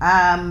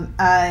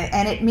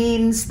 And it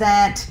means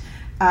that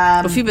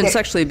if you've been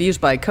sexually abused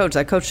by a coach,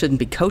 that coach shouldn't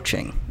be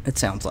coaching, it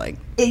sounds like.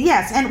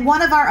 Yes, and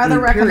one of our other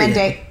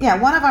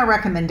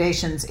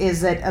recommendations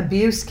is that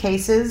abuse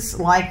cases,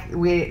 like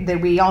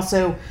we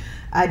also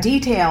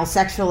detail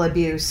sexual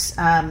abuse,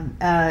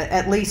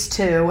 at least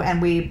two,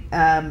 and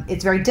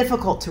it's very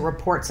difficult to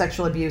report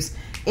sexual abuse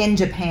in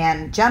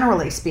Japan,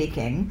 generally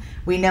speaking.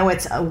 We know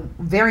it's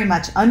very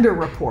much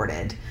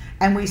underreported,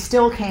 and we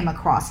still came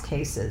across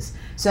cases.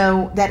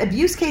 So that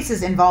abuse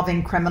cases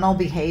involving criminal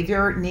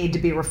behavior need to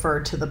be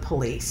referred to the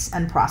police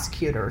and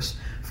prosecutors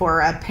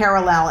for a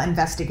parallel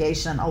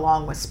investigation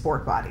along with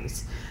sport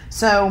bodies.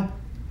 So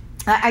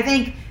I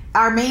think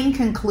our main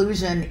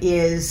conclusion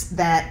is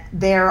that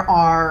there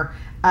are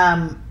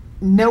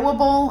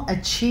knowable,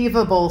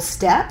 achievable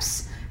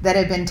steps that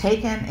have been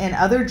taken in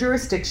other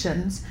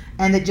jurisdictions,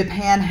 and that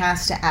Japan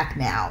has to act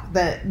now.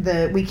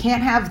 We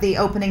can't have the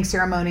opening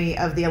ceremony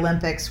of the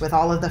Olympics with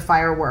all of the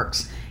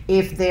fireworks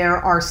if there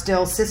are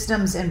still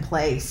systems in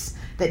place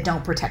that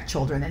don't protect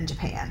children in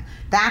Japan.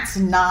 That's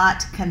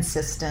not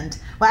consistent.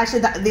 Well,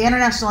 actually, the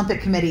International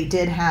Olympic Committee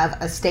did have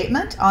a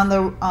statement on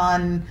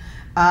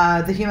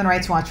the Human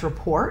Rights Watch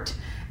report,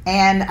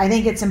 and I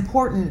think it's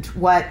important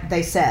what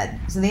they said.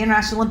 So the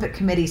International Olympic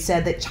Committee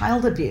said that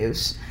child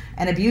abuse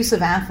and abuse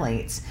of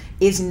athletes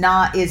is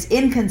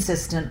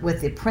inconsistent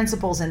with the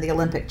principles in the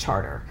Olympic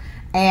Charter.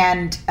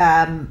 And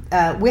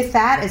with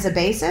that as a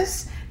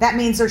basis, that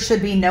means there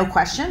should be no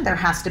question there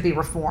has to be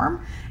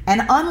reform.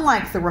 And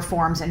unlike the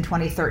reforms in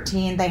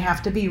 2013, they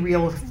have to be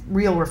real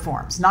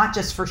reforms, not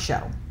just for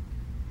show.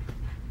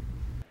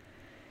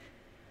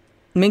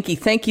 Minky,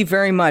 thank you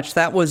very much.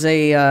 That was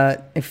a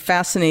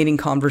fascinating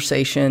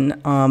conversation.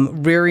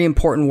 Very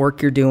important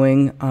work you're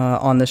doing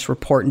on this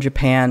report in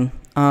Japan.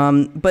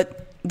 But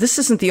this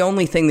isn't the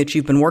only thing that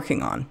you've been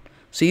working on.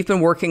 So you've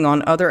been working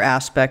on other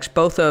aspects,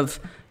 both of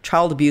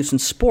child abuse in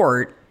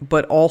sport,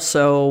 but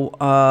also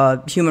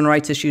human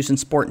rights issues in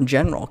sport in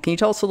general. Can you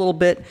tell us a little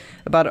bit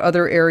about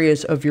other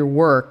areas of your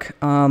work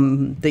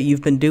that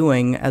you've been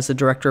doing as the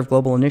Director of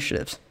Global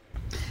Initiatives?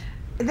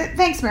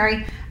 Thanks,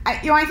 Mary.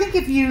 I think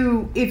if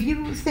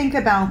you think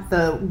about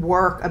the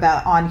work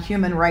on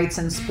human rights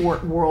and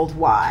sport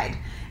worldwide,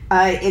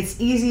 it's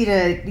easy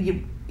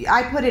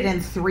I put it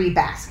in three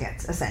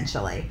baskets,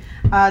 essentially.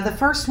 The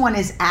first one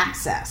is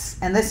access,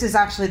 and this is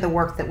actually the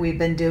work that we've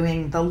been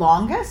doing the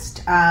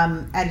longest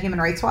at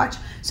Human Rights Watch.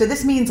 So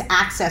this means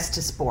access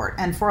to sport,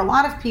 and for a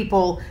lot of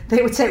people,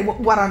 they would say,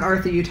 what on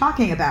earth are you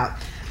talking about?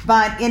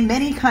 But in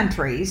many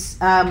countries,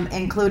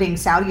 including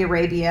Saudi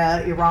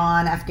Arabia,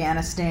 Iran,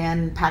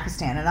 Afghanistan,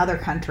 Pakistan, and other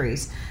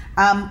countries,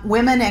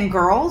 Women and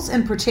girls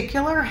in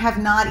particular have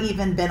not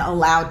even been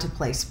allowed to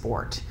play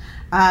sport.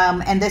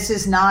 And this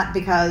is not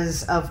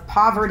because of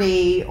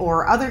poverty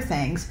or other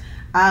things.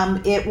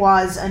 It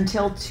was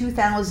until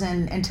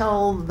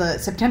the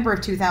September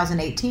of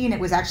 2018, it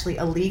was actually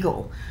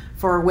illegal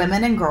for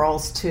women and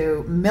girls,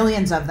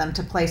 millions of them,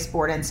 to play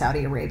sport in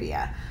Saudi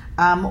Arabia,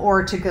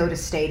 or to go to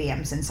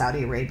stadiums in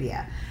Saudi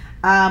Arabia.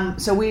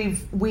 So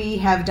we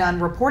have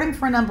done reporting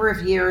for a number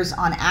of years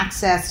on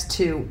access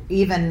to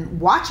even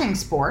watching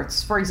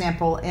sports. For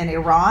example, in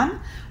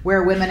Iran,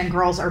 where women and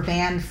girls are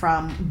banned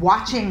from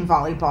watching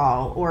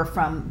volleyball or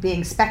from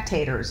being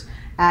spectators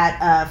at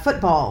a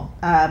football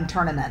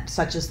tournament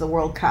such as the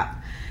World Cup.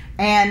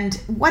 And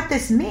what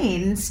this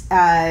means,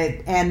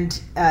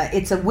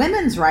 it's a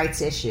women's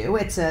rights issue,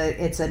 it's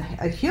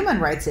a human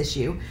rights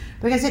issue,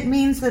 because it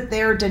means that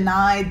they're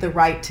denied the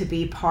right to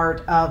be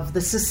part of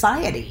the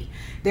society.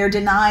 They're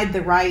denied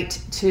the right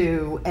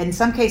to, in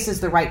some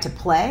cases, the right to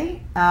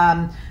play,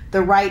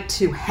 the right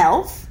to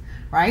health,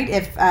 right?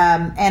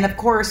 And of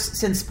course,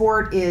 since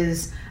sport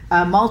is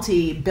a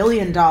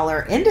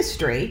multi-billion-dollar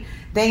industry,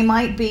 they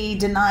might be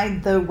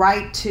denied the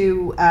right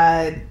to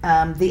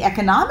the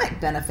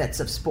economic benefits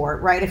of sport,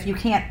 right? If you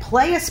can't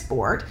play a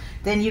sport,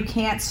 then you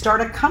can't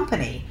start a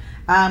company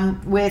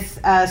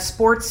with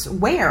sports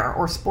wear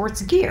or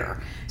sports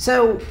gear.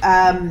 So,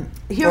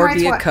 or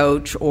be a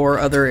coach or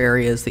other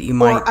areas that you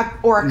might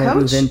or a coach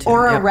move into.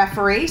 Or a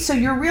referee. So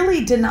you're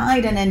really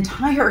denied an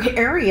entire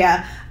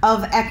area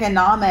of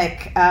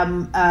economic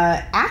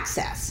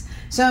access.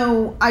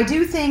 So I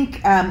do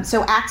think,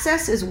 so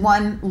access is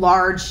one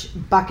large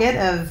bucket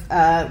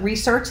of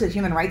research that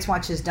Human Rights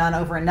Watch has done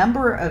over a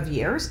number of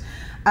years.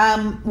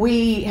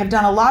 We have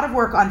done a lot of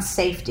work on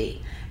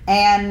safety,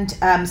 and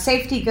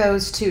safety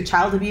goes to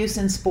child abuse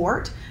in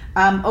sport.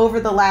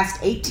 Over the last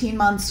 18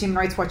 months, Human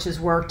Rights Watch has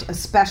worked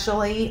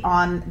especially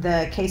on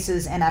the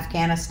cases in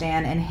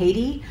Afghanistan and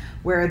Haiti,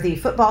 where the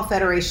Football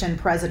Federation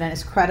president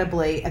is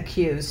credibly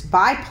accused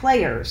by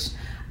players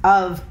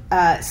of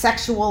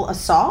sexual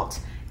assault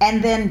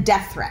and then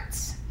death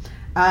threats.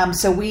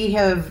 So we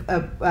have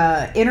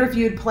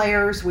interviewed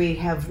players, we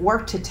have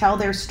worked to tell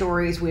their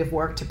stories, we have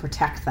worked to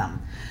protect them.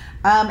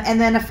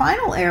 And then a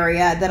final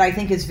area that I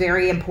think is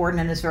very important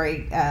and is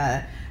very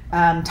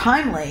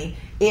timely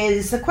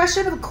is the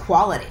question of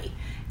equality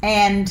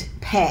and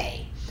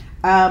pay.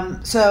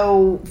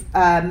 So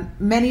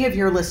many of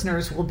your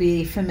listeners will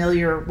be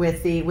familiar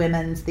with the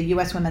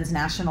U.S. women's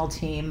national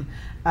team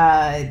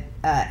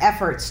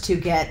efforts to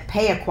get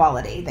pay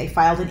equality. They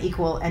filed an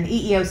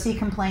EEOC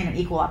complaint, an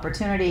equal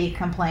opportunity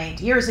complaint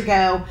years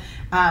ago.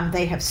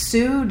 They have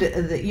sued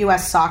the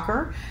U.S.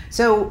 soccer.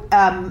 So,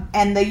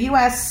 and the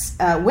U.S.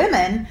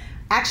 Women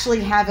actually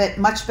have it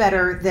much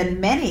better than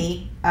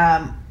many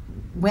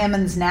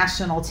women's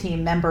national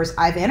team members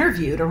I've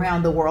interviewed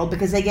around the world,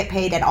 because they get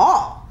paid at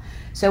all.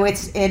 So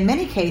it's, in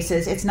many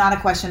cases, it's not a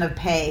question of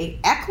pay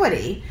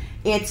equity.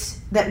 It's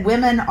that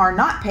women are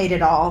not paid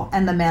at all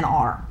and the men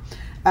are.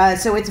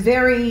 So it's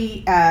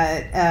very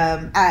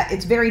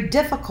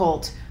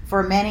difficult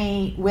for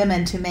many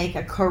women to make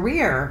a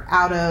career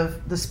out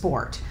of the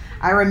sport.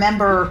 I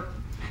remember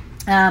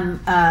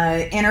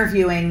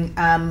interviewing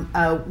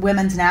a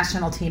women's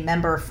national team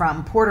member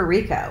from Puerto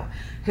Rico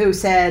who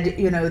said,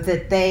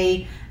 that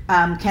they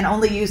can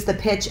only use the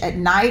pitch at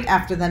night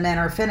after the men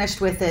are finished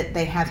with it.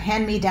 They have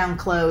hand-me-down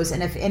clothes,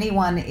 and if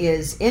anyone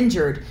is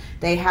injured,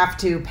 they have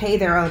to pay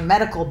their own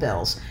medical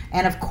bills.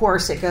 And of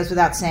course, it goes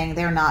without saying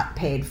they're not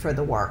paid for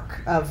the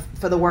work of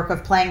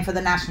playing for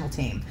the national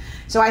team.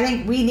 So I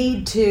think we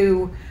need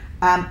to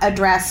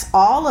address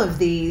all of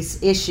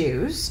these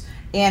issues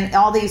and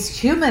all these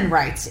human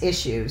rights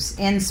issues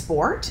in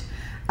sport.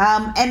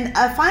 And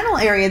a final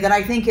area that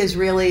I think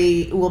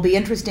will be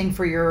interesting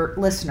for your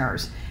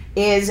listeners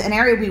is an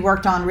area we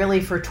worked on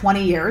really for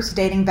 20 years,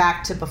 dating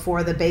back to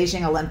before the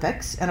Beijing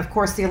Olympics. And of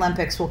course, the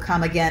Olympics will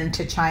come again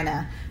to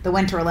China. The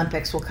Winter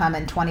Olympics will come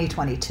in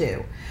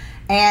 2022.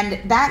 And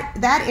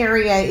that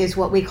area is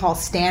what we call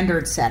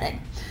standard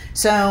setting.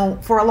 So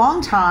for a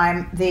long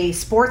time, the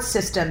sports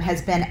system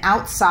has been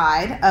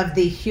outside of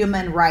the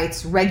human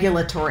rights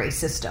regulatory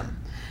system.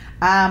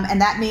 And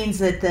that means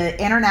that the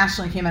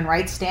international human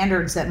rights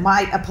standards that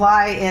might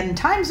apply in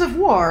times of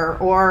war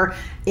or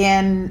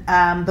in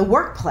the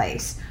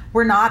workplace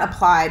were not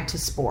applied to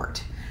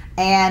sport.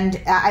 And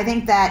I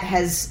think that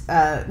has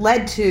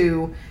led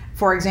to,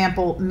 for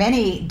example,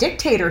 many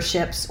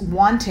dictatorships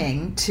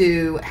wanting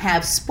to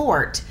have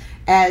sport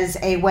as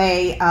a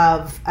way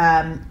of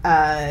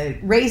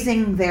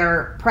raising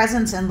their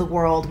presence in the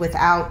world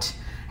without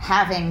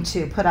having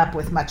to put up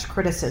with much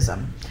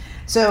criticism.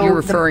 So you're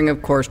referring,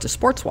 of course, to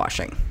sports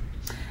washing.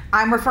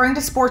 I'm referring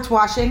to sports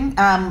washing.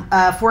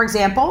 For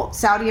example,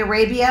 Saudi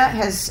Arabia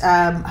has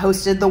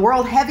hosted the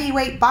World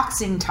Heavyweight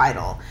Boxing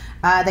title.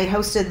 They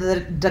hosted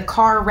the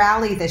Dakar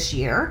Rally this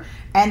year,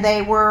 and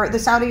the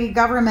Saudi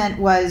government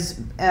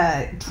was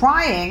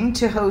trying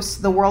to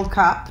host the World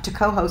Cup, to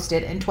co-host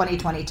it in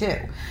 2022.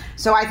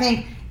 So I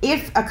think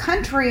if a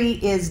country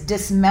is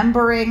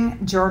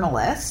dismembering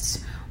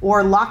journalists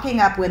or locking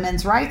up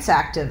women's rights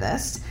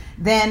activists,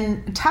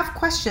 then tough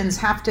questions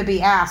have to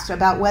be asked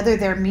about whether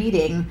they're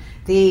meeting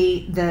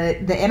the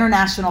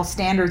international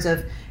standards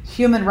of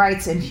human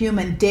rights and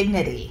human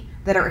dignity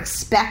that are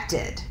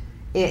expected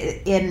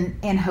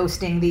in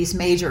hosting these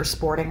major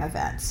sporting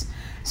events.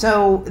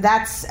 So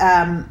that's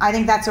I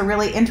think that's a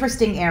really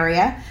interesting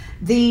area.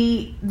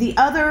 The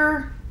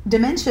other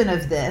dimension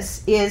of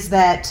this is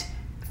that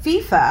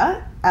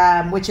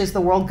FIFA, which is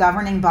the world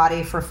governing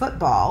body for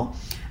football,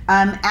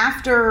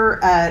 after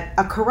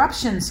a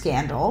corruption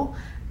scandal,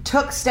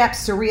 took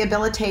steps to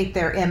rehabilitate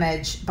their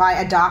image by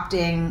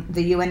adopting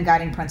the UN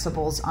Guiding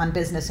Principles on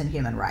Business and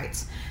Human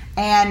Rights.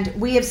 And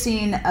we have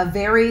seen a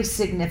very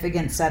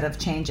significant set of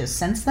changes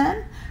since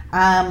then.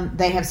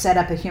 They have set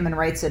up a human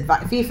rights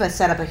FIFA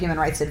set up a human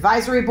rights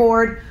advisory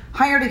board,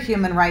 hired a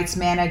human rights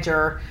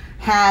manager,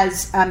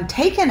 has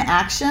taken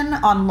action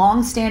on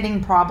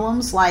longstanding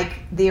problems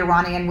like the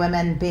Iranian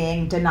women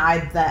being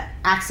denied the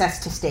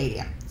access to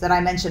stadiums that I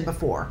mentioned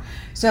before.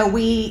 So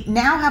we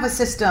now have a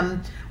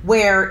system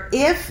where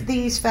if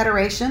these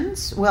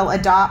federations will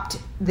adopt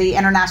the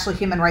international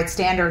human rights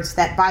standards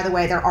that, by the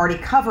way, they're already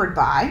covered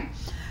by,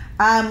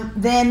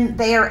 then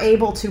they are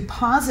able to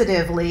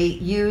positively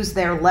use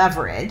their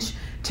leverage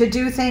to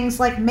do things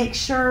like make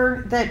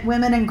sure that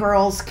women and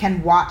girls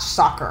can watch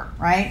soccer,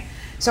 right?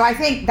 So I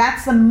think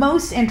that's the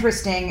most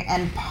interesting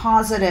and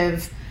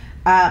positive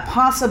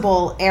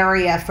possible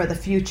area for the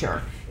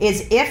future,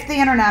 is if the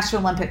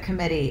International Olympic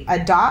Committee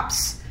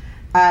adopts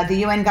the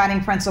UN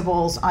Guiding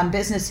Principles on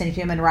Business and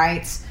Human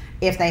Rights,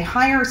 if they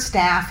hire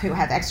staff who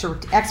have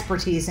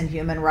expertise in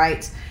human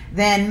rights,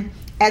 then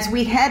as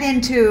we head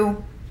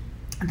into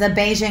the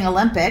Beijing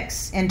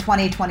Olympics in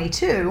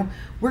 2022,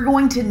 we're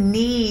going to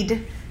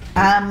need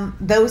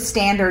those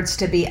standards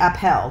to be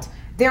upheld.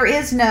 There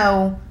is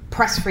no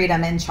press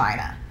freedom in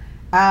China.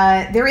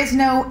 There is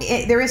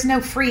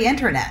no free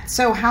internet.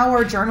 So how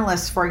are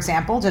journalists, for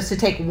example, just to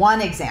take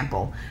one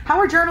example, how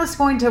are journalists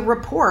going to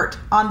report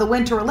on the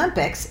Winter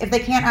Olympics if they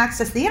can't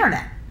access the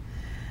internet?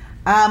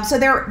 So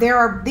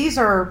these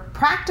are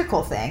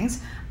practical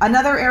things.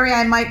 Another area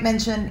I might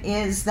mention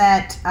is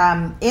that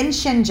in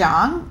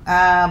Xinjiang,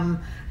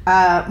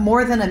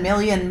 more than 1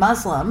 million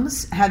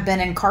Muslims have been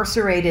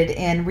incarcerated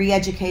in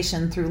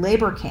re-education through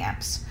labor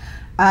camps.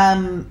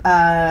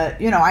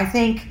 I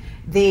think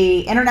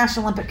the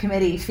International Olympic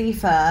Committee,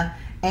 FIFA,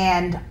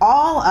 and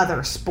all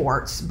other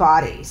sports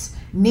bodies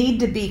need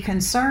to be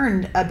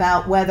concerned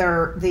about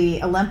whether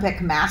the Olympic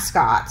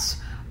mascots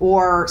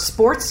or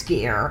sports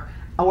gear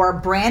or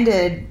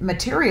branded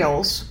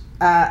materials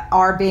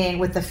are being,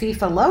 with the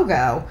FIFA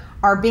logo,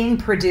 are being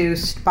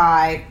produced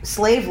by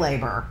slave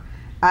labor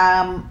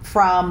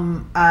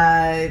from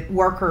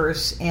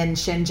workers in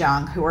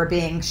Xinjiang who are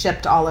being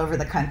shipped all over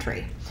the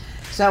country.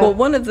 So, well,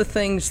 one of the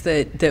things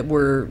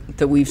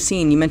that we've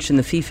seen, you mentioned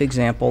the FIFA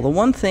example. The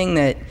one thing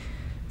that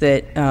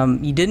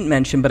you didn't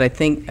mention, but I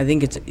think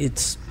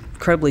it's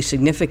incredibly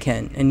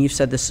significant, and you've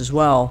said this as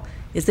well,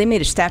 is they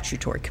made a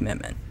statutory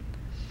commitment.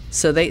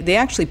 So they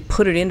actually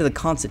put it into the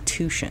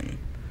constitution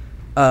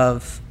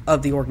of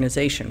the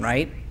organization,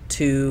 right?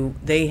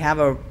 They have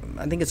I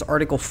think it's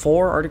Article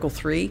 4, Article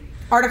 3.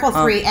 Article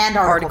 3 and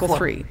Article 4.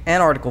 3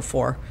 and Article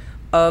 4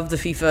 of the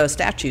FIFA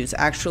statutes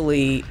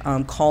actually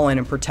call in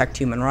and protect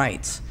human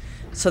rights.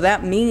 So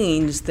that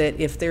means that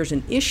if there's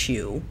an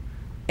issue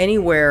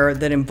anywhere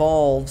that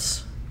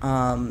involves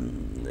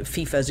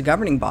FIFA as a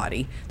governing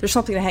body, there's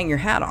something to hang your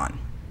hat on,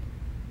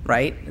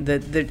 right?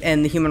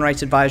 And the Human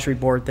Rights Advisory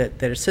Board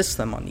that assists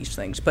them on these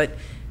things. But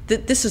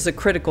this is a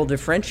critical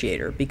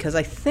differentiator, because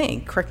I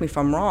think, correct me if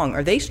I'm wrong,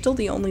 are they still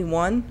the only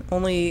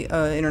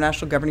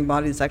international governing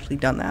body that's actually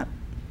done that?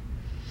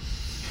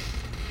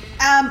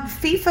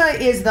 FIFA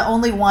is the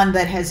only one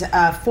that has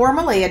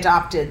formally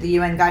adopted the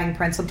UN Guiding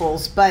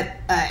Principles, but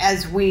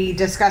as we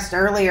discussed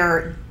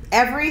earlier,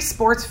 every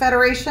sports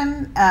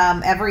federation,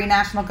 every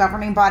national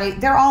governing body,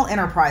 they're all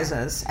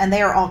enterprises and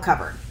they are all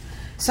covered.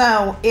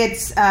 So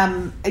it's,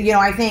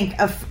 I think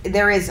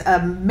there is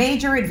a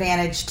major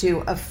advantage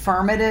to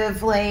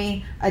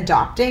affirmatively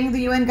adopting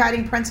the UN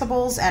Guiding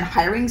Principles and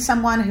hiring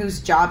someone whose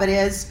job it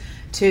is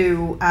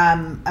to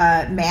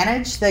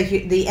manage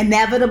the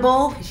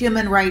inevitable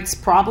human rights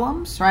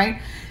problems, right?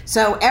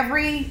 So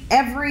every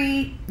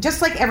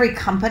just like every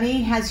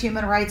company has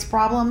human rights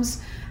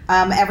problems,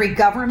 every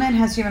government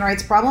has human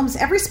rights problems,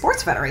 every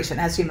sports federation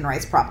has human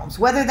rights problems,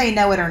 whether they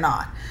know it or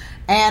not.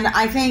 And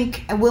I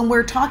think when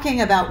we're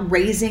talking about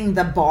raising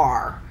the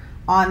bar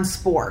on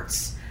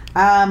sports,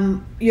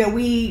 one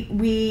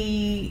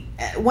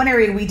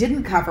area we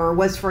didn't cover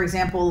was, for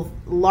example,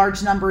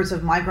 large numbers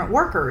of migrant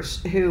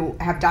workers who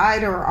have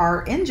died or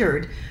are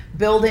injured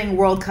building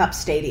World Cup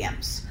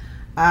stadiums,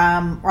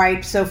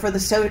 right? So for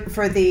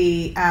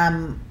the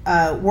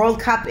World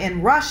Cup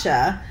in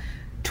Russia,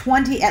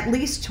 at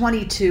least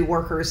 22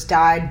 workers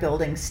died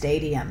building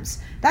stadiums.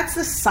 That's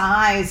the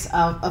size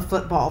of a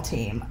football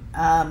team,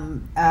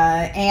 and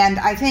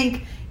I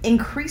think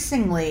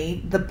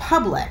increasingly the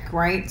public,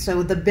 right?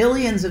 So the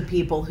billions of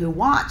people who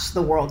watch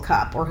the World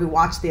Cup or who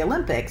watch the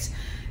Olympics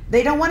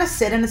They don't want to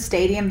sit in a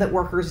stadium that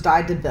workers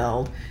died to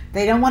build.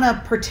 They don't want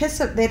to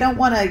participate. They don't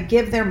want to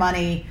give their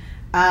money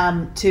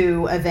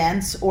to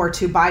events or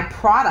to buy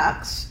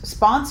products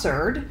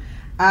sponsored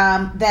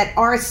that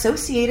are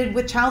associated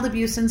with child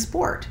abuse in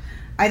sport.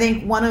 I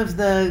think one of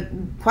the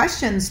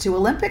questions to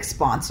Olympic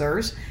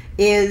sponsors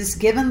is,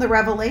 given the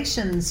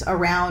revelations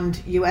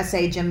around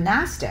USA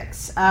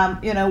Gymnastics,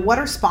 what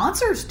are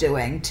sponsors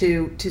doing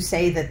to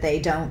say that they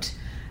don't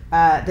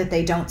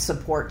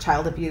support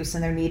child abuse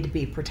and there need to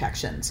be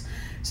protections?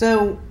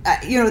 So,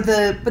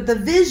 the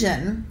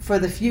vision for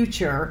the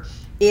future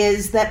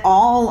is that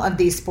all of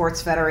these sports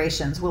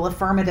federations will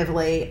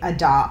affirmatively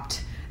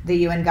adopt the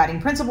UN Guiding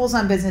Principles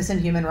on Business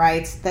and Human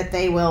Rights, that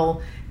they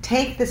will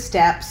take the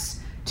steps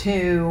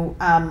to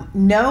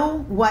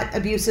know what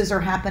abuses are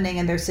happening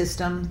in their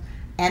system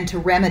and to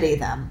remedy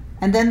them,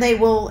 and then they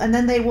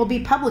will be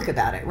public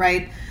about it,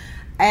 right?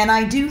 And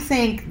I do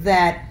think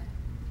that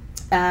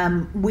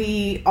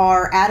we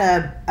are at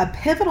a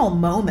pivotal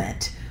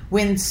moment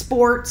when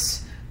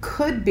sports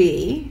could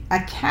be a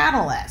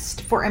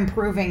catalyst for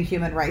improving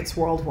human rights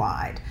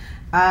worldwide.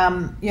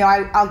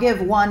 I'll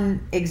give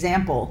one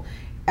example.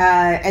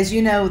 As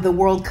you know, the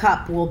World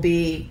Cup will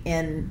be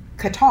in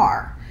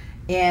Qatar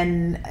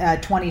in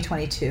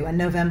 2022, in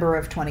November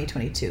of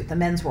 2022, the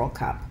Men's World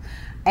Cup.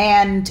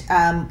 And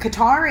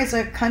Qatar is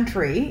a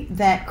country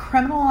that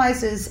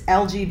criminalizes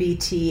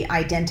LGBT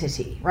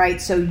identity,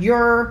 right? So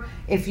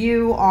if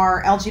you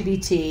are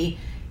LGBT,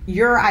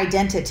 your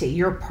identity,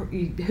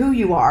 who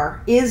you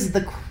are, is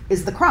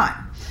the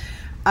crime.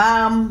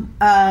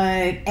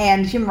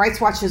 And Human Rights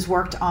Watch has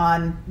worked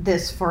on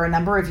this for a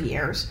number of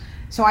years.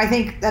 So I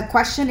think the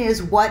question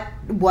is what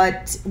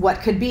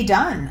could be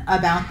done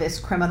about this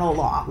criminal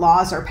law?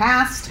 Laws are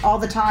passed all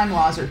the time.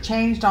 Laws are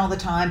changed all the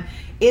time.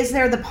 Is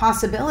there the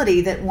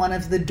possibility that one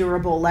of the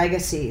durable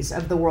legacies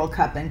of the World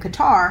Cup in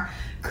Qatar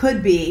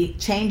could be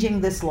changing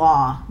this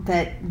law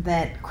that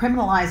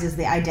criminalizes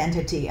the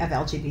identity of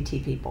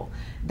LGBT people?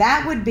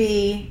 That would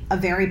be a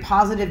very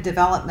positive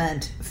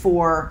development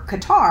for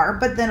Qatar,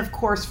 but then of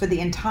course for the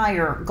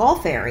entire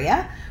Gulf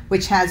area,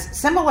 which has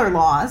similar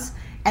laws,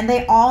 and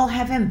they all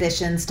have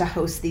ambitions to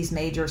host these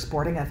major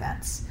sporting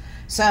events.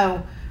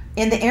 So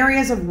in the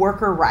areas of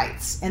worker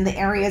rights, in the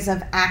areas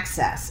of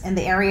access, in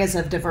the areas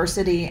of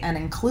diversity and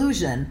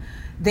inclusion,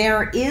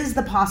 there is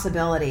the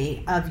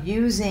possibility of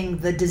using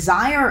the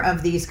desire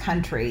of these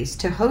countries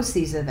to host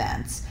these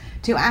events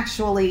to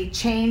actually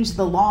change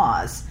the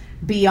laws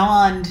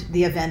beyond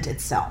the event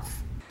itself.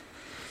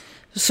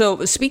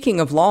 So speaking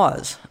of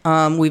laws,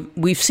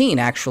 we've seen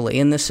actually,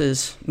 and this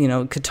is,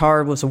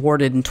 Qatar was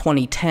awarded in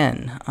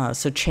 2010.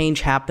 So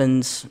change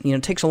happens,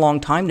 it takes a long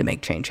time to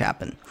make change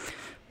happen.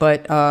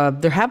 But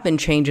there have been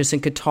changes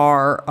in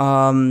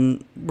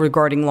Qatar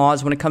regarding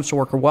laws when it comes to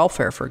worker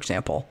welfare, for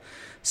example.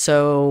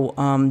 So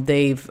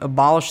they've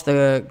abolished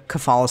the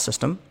kafala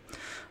system,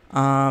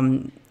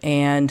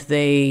 and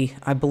they,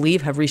 I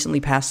believe, have recently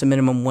passed a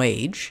minimum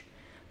wage.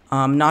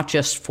 Not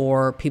just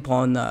for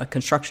people in the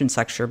construction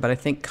sector, but I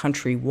think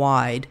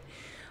countrywide.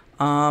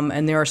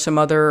 And there are some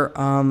other,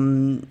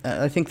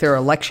 I think there are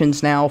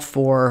elections now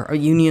for,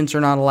 unions are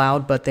not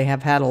allowed, but they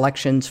have had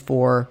elections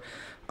for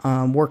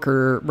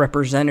worker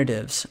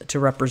representatives to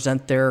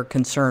represent their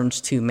concerns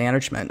to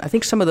management. I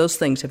think some of those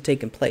things have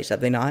taken place,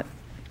 have they not?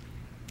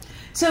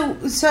 So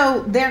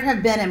there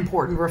have been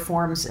important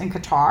reforms in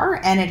Qatar,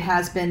 and it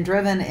has been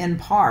driven in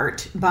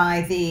part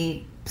by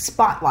the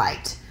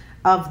spotlight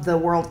of the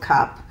World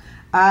Cup.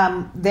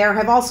 There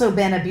have also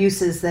been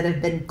abuses that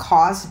have been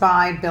caused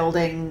by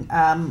building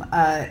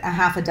a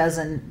half a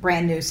dozen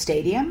brand new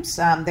stadiums.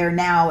 There are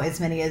now as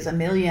many as 1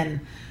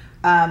 million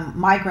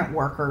migrant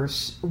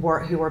workers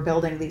who are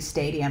building these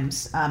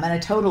stadiums, and a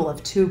total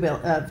of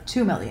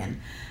 2 million.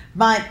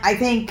 But I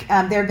think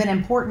there have been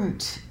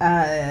important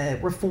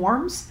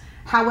reforms.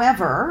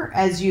 However,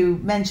 as you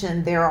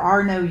mentioned, there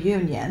are no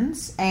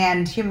unions,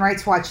 and Human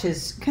Rights Watch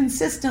has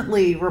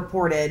consistently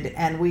reported,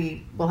 and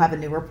we will have a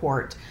new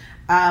report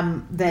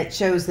that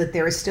shows that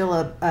there is still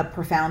a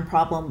profound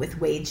problem with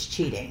wage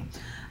cheating,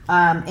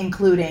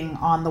 including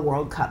on the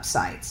World Cup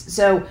sites.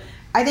 So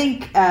I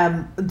think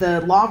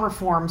the law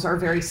reforms are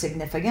very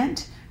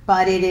significant,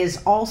 but it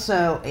is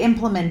also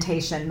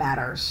implementation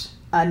matters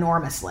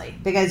enormously,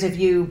 because if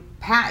you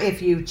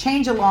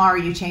change a law or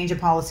you change a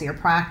policy or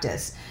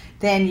practice,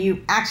 then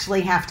you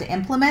actually have to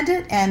implement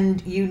it,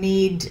 and you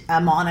need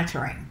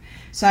monitoring.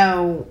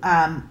 So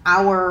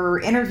our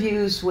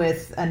interviews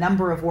with a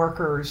number of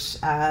workers,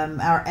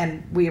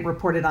 and we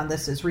reported on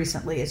this as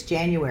recently as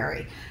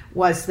January,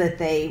 was that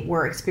they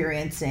were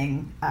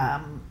experiencing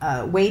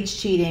wage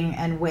cheating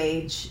and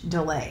wage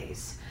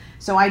delays.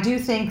 So I do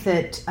think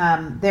that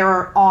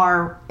there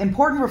are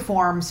important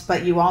reforms,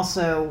 but you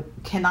also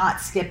cannot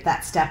skip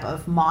that step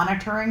of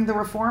monitoring the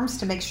reforms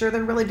to make sure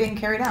they're really being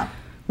carried out.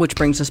 Which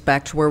brings us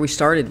back to where we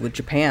started with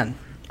Japan.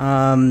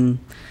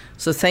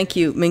 So thank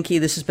you, Minky.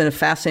 This has been a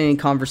fascinating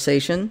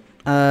conversation.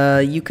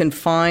 You can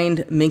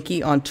find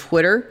Minky on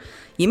Twitter.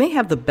 You may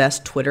have the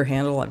best Twitter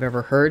handle I've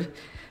ever heard.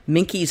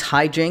 Minky's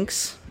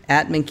Hijinks,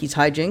 at Minky's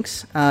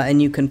Hijinks,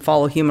 and you can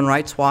follow Human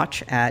Rights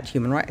Watch at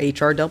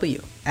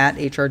HRW, at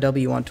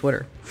HRW on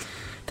Twitter.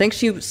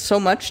 Thanks you so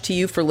much to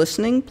you for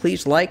listening.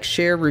 Please like,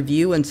 share,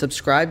 review, and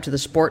subscribe to the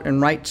Sport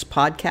and Rights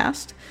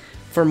podcast.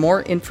 For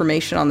more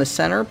information on the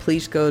center,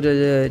 please go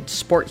to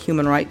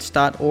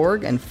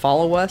sporthumanrights.org and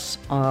follow us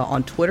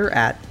on Twitter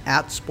at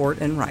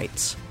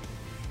 @sportandrights.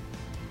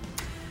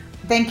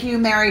 Thank you,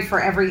 Mary, for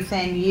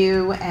everything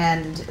you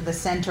and the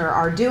center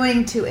are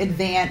doing to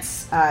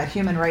advance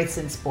human rights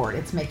in sport.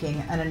 It's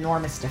making an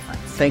enormous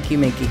difference. Thank you,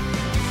 Minky.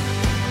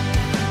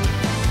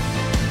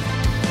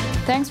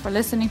 Thanks for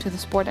listening to the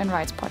Sport and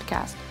Rights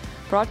podcast,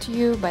 brought to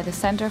you by the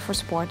Center for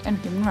Sport and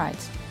Human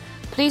Rights.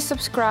 Please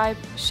subscribe,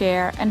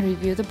 share, and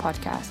review the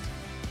podcast.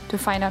 To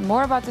find out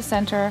more about the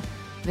center,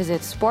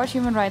 visit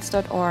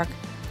sporthumanrights.org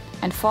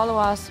and follow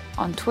us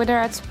on Twitter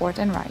at Sport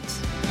and Rights.